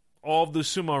in all of the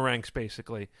sumo ranks,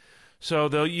 basically. So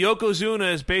the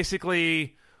Yokozuna is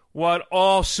basically what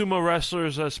all sumo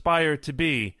wrestlers aspire to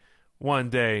be one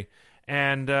day.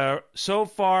 And so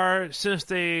far, since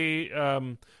they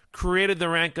created the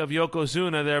rank of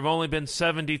Yokozuna, there have only been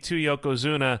 72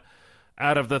 Yokozuna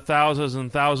out of the thousands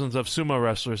and thousands of sumo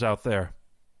wrestlers out there.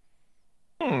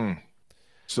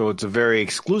 So it's a very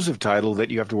exclusive title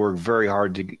that you have to work very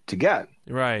hard to get.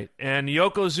 Right. And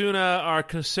Yokozuna are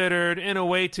considered, in a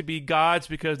way, to be gods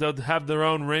because they'll have their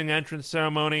own ring entrance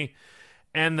ceremony,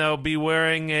 and they'll be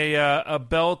wearing a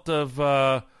belt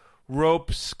of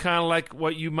ropes, kind of like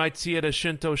what you might see at a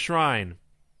Shinto shrine,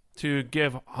 to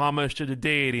give homage to the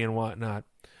deity and whatnot.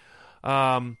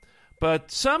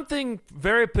 But something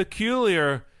very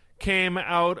peculiar came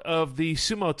out of the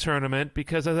sumo tournament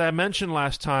because, as I mentioned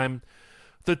last time,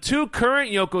 the two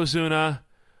current Yokozuna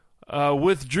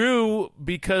withdrew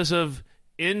because of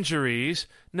injuries.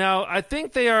 Now, I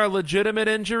think they are legitimate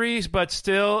injuries, but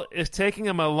still, it's taking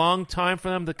them a long time for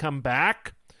them to come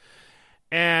back.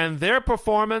 And their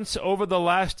performance over the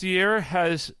last year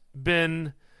has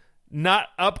been not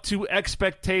up to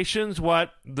expectations,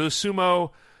 what the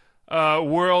sumo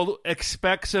world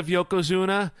expects of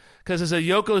Yokozuna. Because as a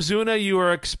Yokozuna, you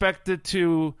are expected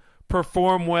to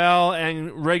perform well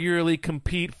and regularly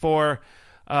compete for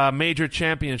major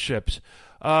championships.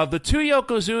 The two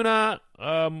Yokozuna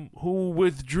who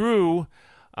withdrew,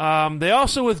 they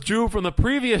also withdrew from the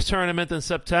previous tournament in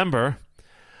September.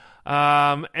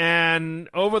 And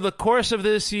over the course of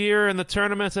this year and the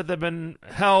tournaments that have been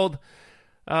held,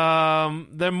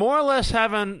 they more or less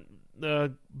haven't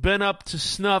been up to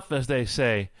snuff, as they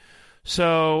say.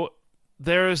 So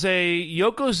there's a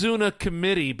Yokozuna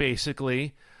committee,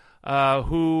 basically,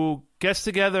 who gets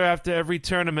together after every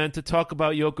tournament to talk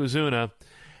about Yokozuna.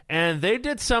 And they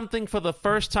did something for the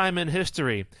first time in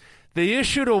history. They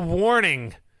issued a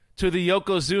warning to the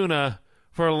Yokozuna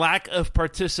for lack of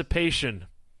participation.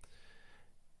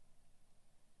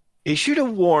 Issued a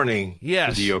warning to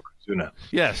the Yokozuna.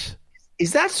 Yes.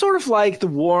 Is that sort of like the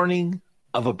warning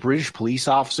of a British police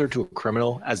officer to a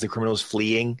criminal as the criminal is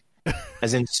fleeing?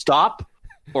 As in, stop,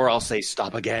 or I'll say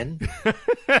stop again?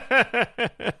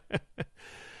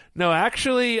 No,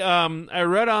 actually, I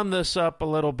read on this up a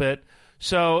little bit.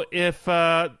 So if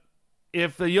the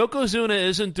Yokozuna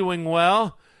isn't doing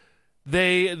well,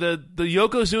 the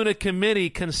Yokozuna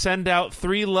committee can send out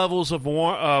 3 levels of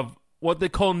what they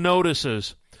call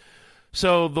notices.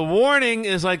 So the warning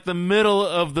is like the middle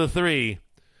of the 3,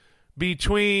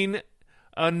 between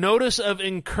a notice of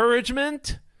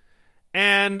encouragement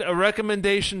and a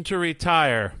recommendation to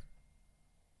retire.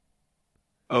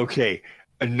 Okay,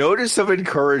 a notice of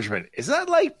encouragement. Is that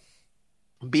like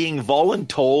being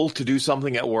voluntold to do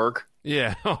something at work?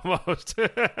 Yeah, almost.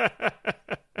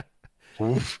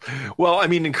 Oof. Well, I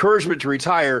mean, encouragement to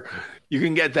retire, you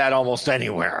can get that almost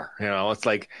anywhere. You know, it's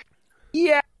like,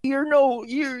 yeah, you're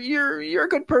a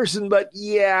good person, but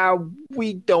yeah,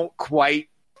 we don't quite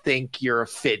think you're a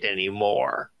fit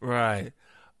anymore. Right.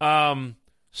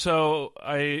 So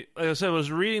like I said, I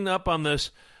was reading up on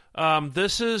this.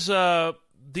 These are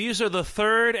the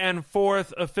 3rd and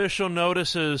 4th official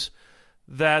notices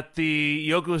that the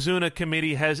Yokozuna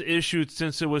committee has issued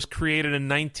since it was created in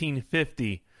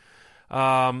 1950.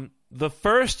 The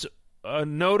first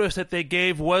notice that they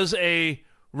gave was a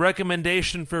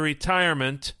recommendation for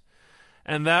retirement,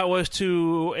 and that was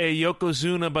to a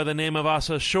Yokozuna by the name of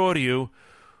Asashoryu,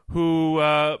 who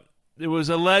it was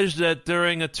alleged that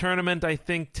during a tournament, I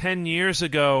think 10 years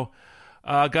ago,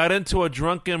 got into a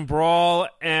drunken brawl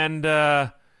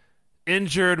and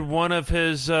injured one of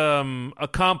his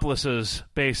accomplices,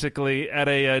 basically,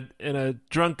 in a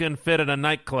drunken fit at a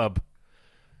nightclub.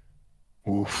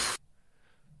 Oof.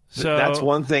 So that's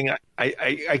one thing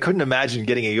I couldn't imagine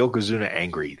getting a Yokozuna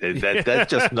angry. That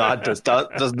just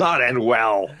does not end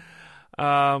well.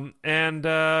 No,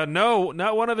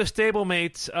 not one of his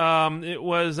stablemates. It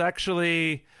was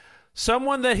actually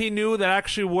someone that he knew that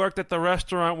actually worked at the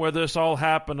restaurant where this all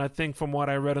happened, I think, from what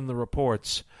I read in the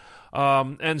reports.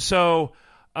 And so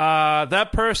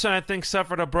that person, I think,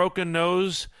 suffered a broken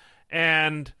nose,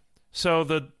 and so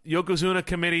the Yokozuna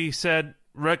committee said,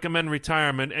 recommend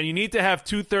retirement, and you need to have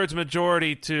 2/3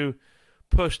 majority to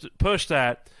push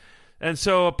that. And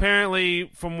so apparently,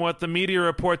 from what the media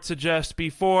reports suggest,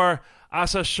 before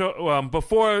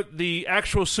the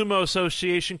actual Sumo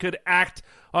Association could act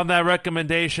on that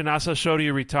recommendation,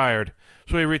 Asashoryu retired.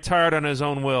 So he retired on his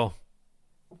own will.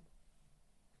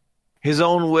 His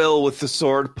own will, with the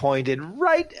sword pointed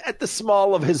right at the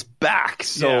small of his back.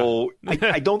 So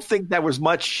yeah. I don't think that was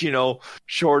much,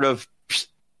 short of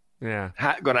going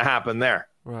to happen there.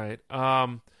 Right.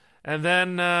 And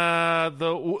then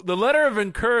the letter of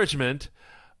encouragement,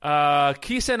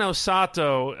 Kisen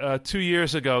Osato 2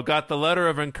 years ago got the letter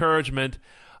of encouragement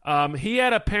He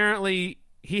had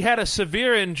a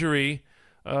severe injury,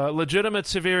 legitimate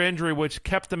severe injury, which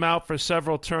kept him out for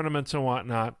several tournaments and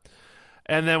whatnot.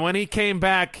 And then when he came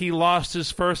back, he lost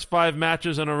his first 5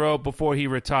 matches in a row before he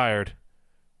retired.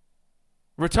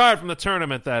 Retired from the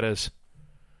tournament, that is.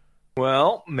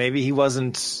 Well, maybe he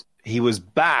was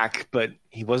back, but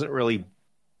he wasn't really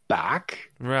back.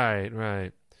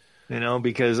 Right.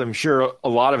 Because I'm sure a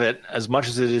lot of it, as much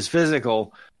as it is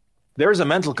physical, there's a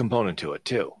mental component to it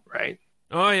too, right?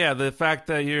 Oh, yeah, the fact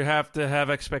that you have to have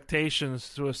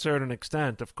expectations to a certain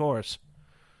extent, of course.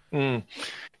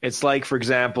 It's like, for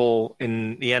example,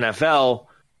 in the NFL,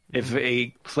 if a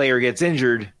player gets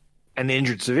injured and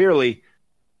injured severely,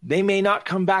 they may not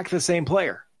come back the same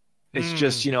player. It's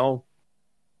just,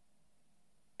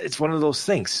 it's one of those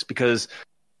things, because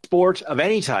sport of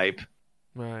any type,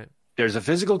 right, there's a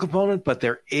physical component, but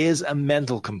there is a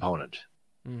mental component.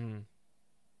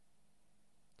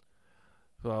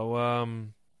 So,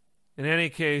 in any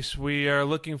case, we are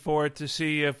looking forward to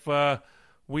see if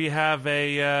we have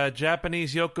a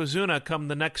Japanese Yokozuna come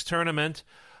the next tournament.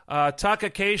 Taka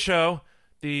Keisho,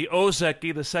 the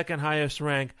Ozeki, the second highest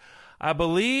rank, I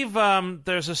believe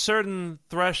there's a certain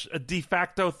a de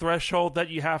facto threshold that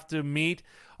you have to meet,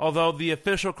 although the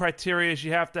official criteria is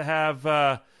you have to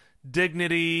have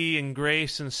dignity and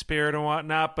grace and spirit and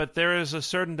whatnot, but there is a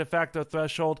certain de facto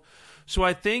threshold. So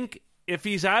I think if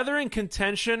he's either in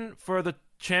contention for the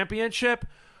championship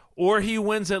or he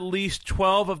wins at least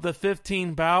 12 of the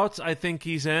 15 bouts, I think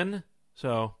he's in.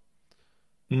 So,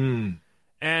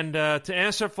 And to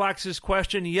answer Flax's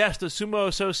question, yes, the Sumo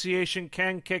Association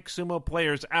can kick sumo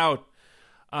players out.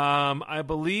 I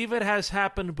believe it has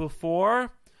happened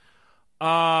before.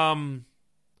 I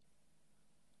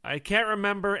can't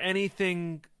remember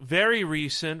anything very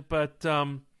recent, but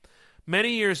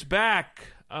many years back,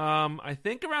 I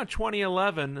think around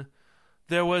 2011,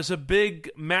 there was a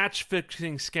big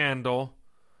match-fixing scandal,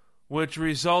 which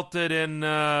resulted in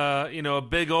a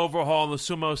big overhaul in the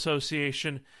Sumo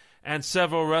Association and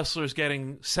several wrestlers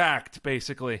getting sacked,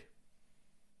 basically.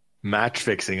 Match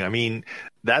fixing. I mean,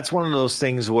 that's one of those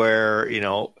things where, in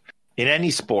any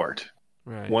sport,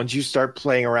 right, once you start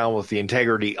playing around with the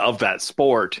integrity of that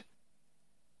sport,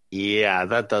 yeah,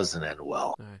 that doesn't end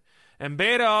well. Right. And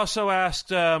Beta also asked,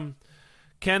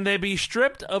 can they be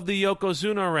stripped of the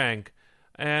Yokozuna rank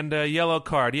and yellow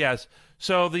card? Yes.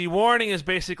 So the warning is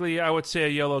basically, I would say, a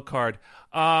yellow card.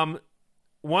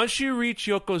 Once you reach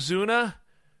Yokozuna,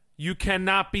 you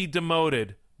cannot be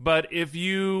demoted. But if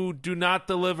you do not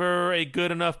deliver a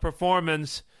good enough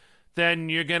performance, then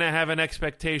you're going to have an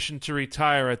expectation to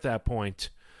retire at that point.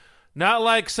 Not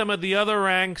like some of the other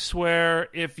ranks where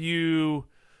if you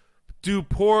do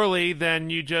poorly,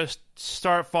 then you just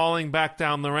start falling back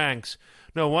down the ranks.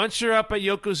 No, once you're up at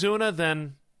Yokozuna,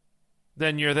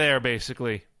 then you're there,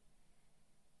 basically.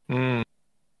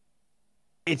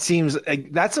 It seems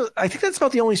like I think that's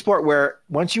about the only sport where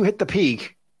once you hit the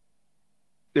peak,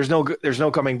 there's no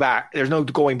coming back. There's no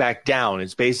going back down.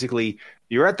 It's basically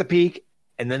you're at the peak,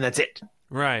 and then that's it.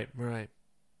 Right.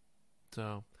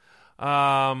 So,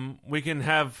 we can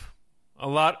have a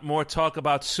lot more talk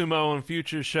about sumo in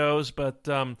future shows, but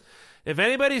if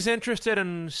anybody's interested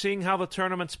in seeing how the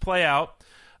tournaments play out,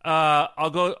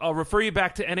 I'll refer you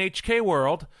back to NHK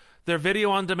World. Their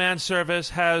video-on-demand service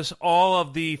has all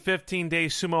of the 15-day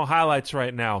sumo highlights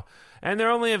right now, and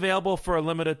they're only available for a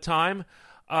limited time.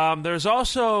 There's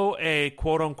also a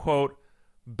quote-unquote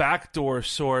backdoor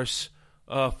source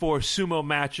for sumo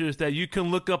matches that you can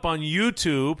look up on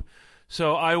YouTube.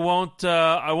 So I won't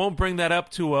bring that up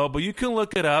too well, but you can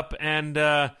look it up, and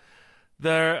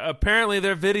apparently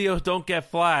their videos don't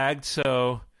get flagged,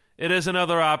 so it is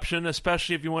another option,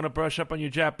 especially if you want to brush up on your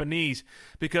Japanese,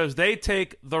 because they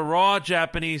take the raw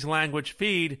Japanese language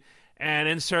feed and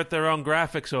insert their own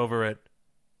graphics over it.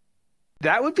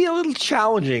 That would be a little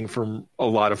challenging for a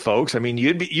lot of folks. I mean,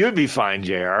 you'd be fine,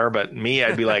 JR, but me,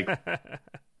 I'd be like,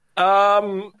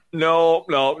 no.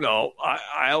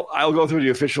 I'll go through the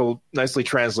official, nicely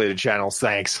translated channels.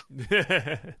 Thanks.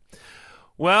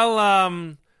 Well,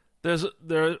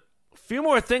 there are a few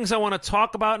more things I want to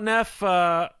talk about, Neff.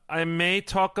 I may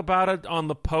talk about it on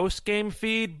the post-game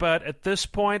feed, but at this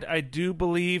point, I do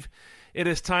believe it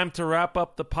is time to wrap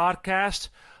up the podcast.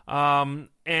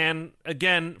 And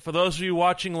again, for those of you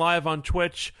watching live on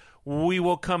Twitch, we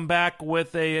will come back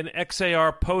with an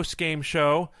XAR post-game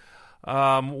show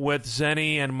with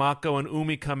Zenny and Mako and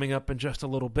Umi coming up in just a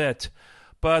little bit.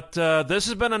 But this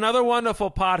has been another wonderful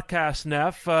podcast,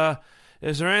 Neff.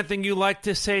 Is there anything you'd like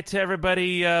to say to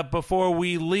everybody before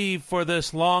we leave for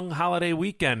this long holiday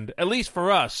weekend, at least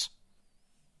for us?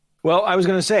 Well, I was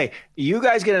going to say, you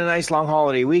guys get a nice long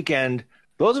holiday weekend.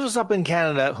 Those of us up in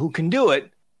Canada who can do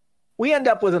it, we end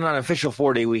up with an unofficial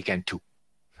 4-day weekend too.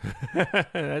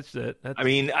 That's it. I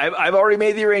mean, I've already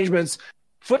made the arrangements.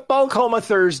 Football coma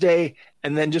Thursday,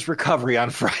 and then just recovery on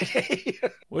Friday.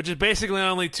 Which is basically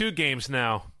only 2 games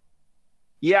now.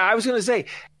 Yeah, I was going to say,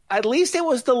 at least it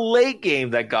was the late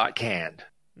game that got canned.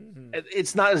 Mm-hmm.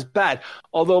 It's not as bad.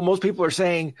 Although most people are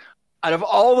saying, out of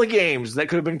all the games that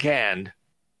could have been canned,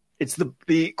 it's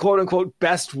the quote-unquote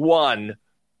best one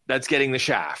that's getting the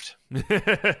shaft.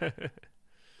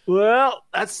 Well,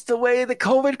 that's the way the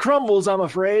COVID crumbles, I'm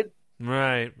afraid.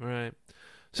 Right.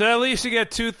 So at least you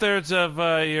get 2/3 of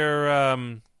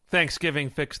your Thanksgiving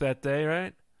fixed that day,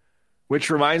 right? Which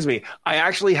reminds me, I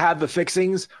actually had the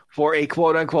fixings for a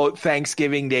quote-unquote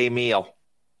Thanksgiving Day meal.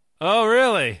 Oh,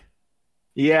 really?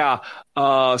 Yeah,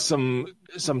 some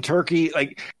turkey.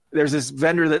 Like, there's this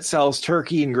vendor that sells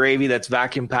turkey and gravy that's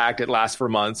vacuum packed. It lasts for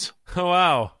months. Oh,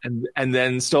 wow. And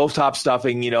then stovetop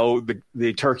stuffing,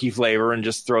 the turkey flavor, and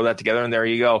just throw that together, and there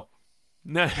you go.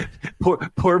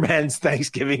 Poor man's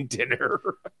Thanksgiving dinner.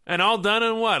 And all done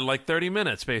in what, like 30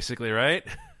 minutes, basically, right?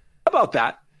 How about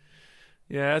that?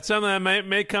 Yeah, it's something that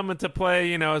may come into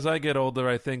play, as I get older,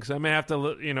 I think. So I may have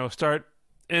to, start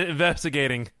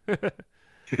investigating.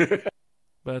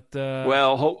 But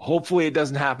well, hopefully it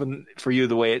doesn't happen for you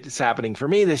the way it's happening for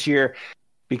me this year,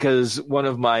 because one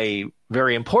of my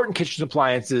very important kitchen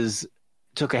appliances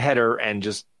took a header and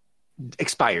just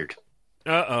expired.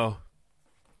 Uh-oh.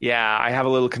 Yeah, I have a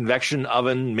little convection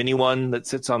oven, mini one, that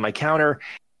sits on my counter.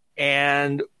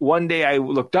 And one day I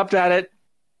looked up at it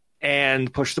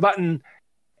and pushed the button,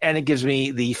 and it gives me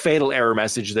the fatal error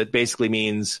message that basically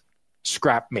means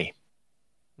scrap me.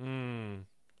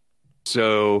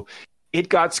 So it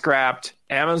got scrapped.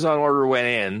 Amazon order went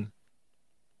in.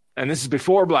 And this is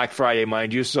before Black Friday,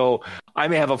 mind you. So I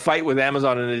may have a fight with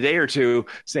Amazon in a day or two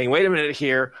saying, wait a minute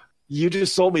here. You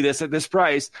just sold me this at this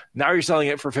price. Now you're selling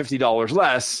it for $50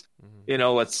 less.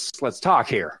 Let's talk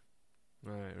here.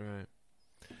 Right.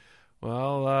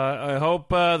 Well, I hope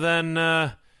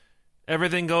then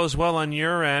everything goes well on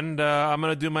your end. I'm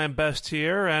going to do my best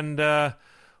here, and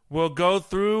we'll go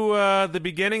through the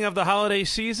beginning of the holiday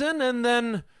season, and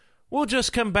then we'll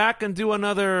just come back and do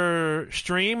another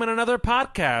stream and another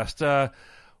podcast.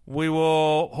 We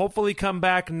will hopefully come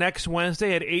back next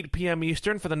Wednesday at 8 p.m.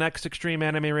 Eastern for the next Extreme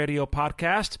Anime Radio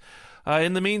podcast.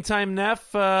 In the meantime, Neff,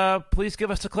 please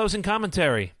give us a closing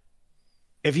commentary.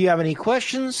 If you have any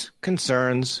questions,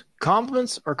 concerns,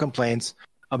 compliments, or complaints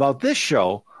about this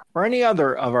show or any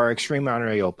other of our Extreme Anime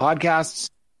Radio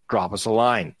podcasts, drop us a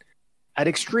line at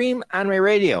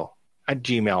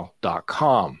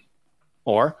extremeanimeradio@gmail.com.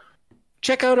 Or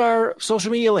check out our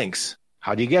social media links.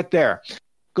 How do you get there?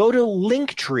 Go to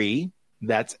Linktree,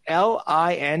 that's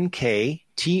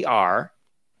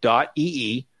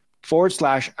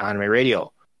linktr.ee/anime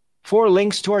radio, for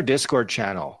links to our Discord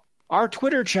channel, our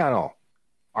Twitter channel,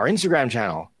 our Instagram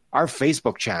channel, our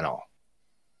Facebook channel,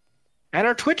 and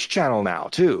our Twitch channel now,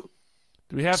 too.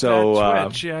 Do we have to add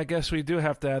Twitch? Yeah, I guess we do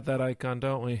have to add that icon,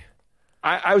 don't we?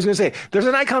 I was going to say, there's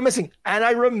an icon missing, and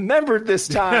I remembered this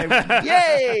time.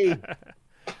 Yay!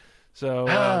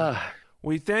 So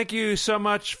we thank you so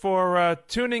much for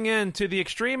tuning in to the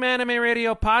Extreme Anime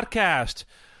Radio podcast.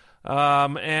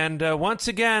 And once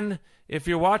again, if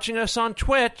you're watching us on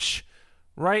Twitch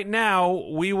right now,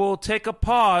 we will take a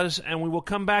pause, and we will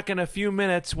come back in a few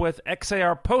minutes with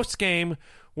XAR postgame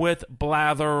with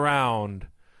Blather Around.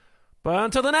 But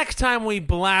until the next time we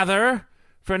blather,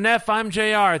 for Neff, I'm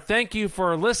JR. Thank you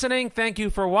for listening, thank you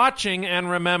for watching,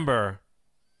 and remember,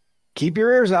 keep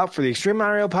your ears out for the Extreme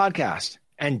Mario podcast,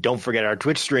 and don't forget our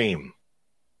Twitch stream.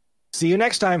 See you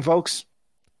next time, folks.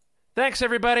 Thanks,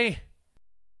 everybody.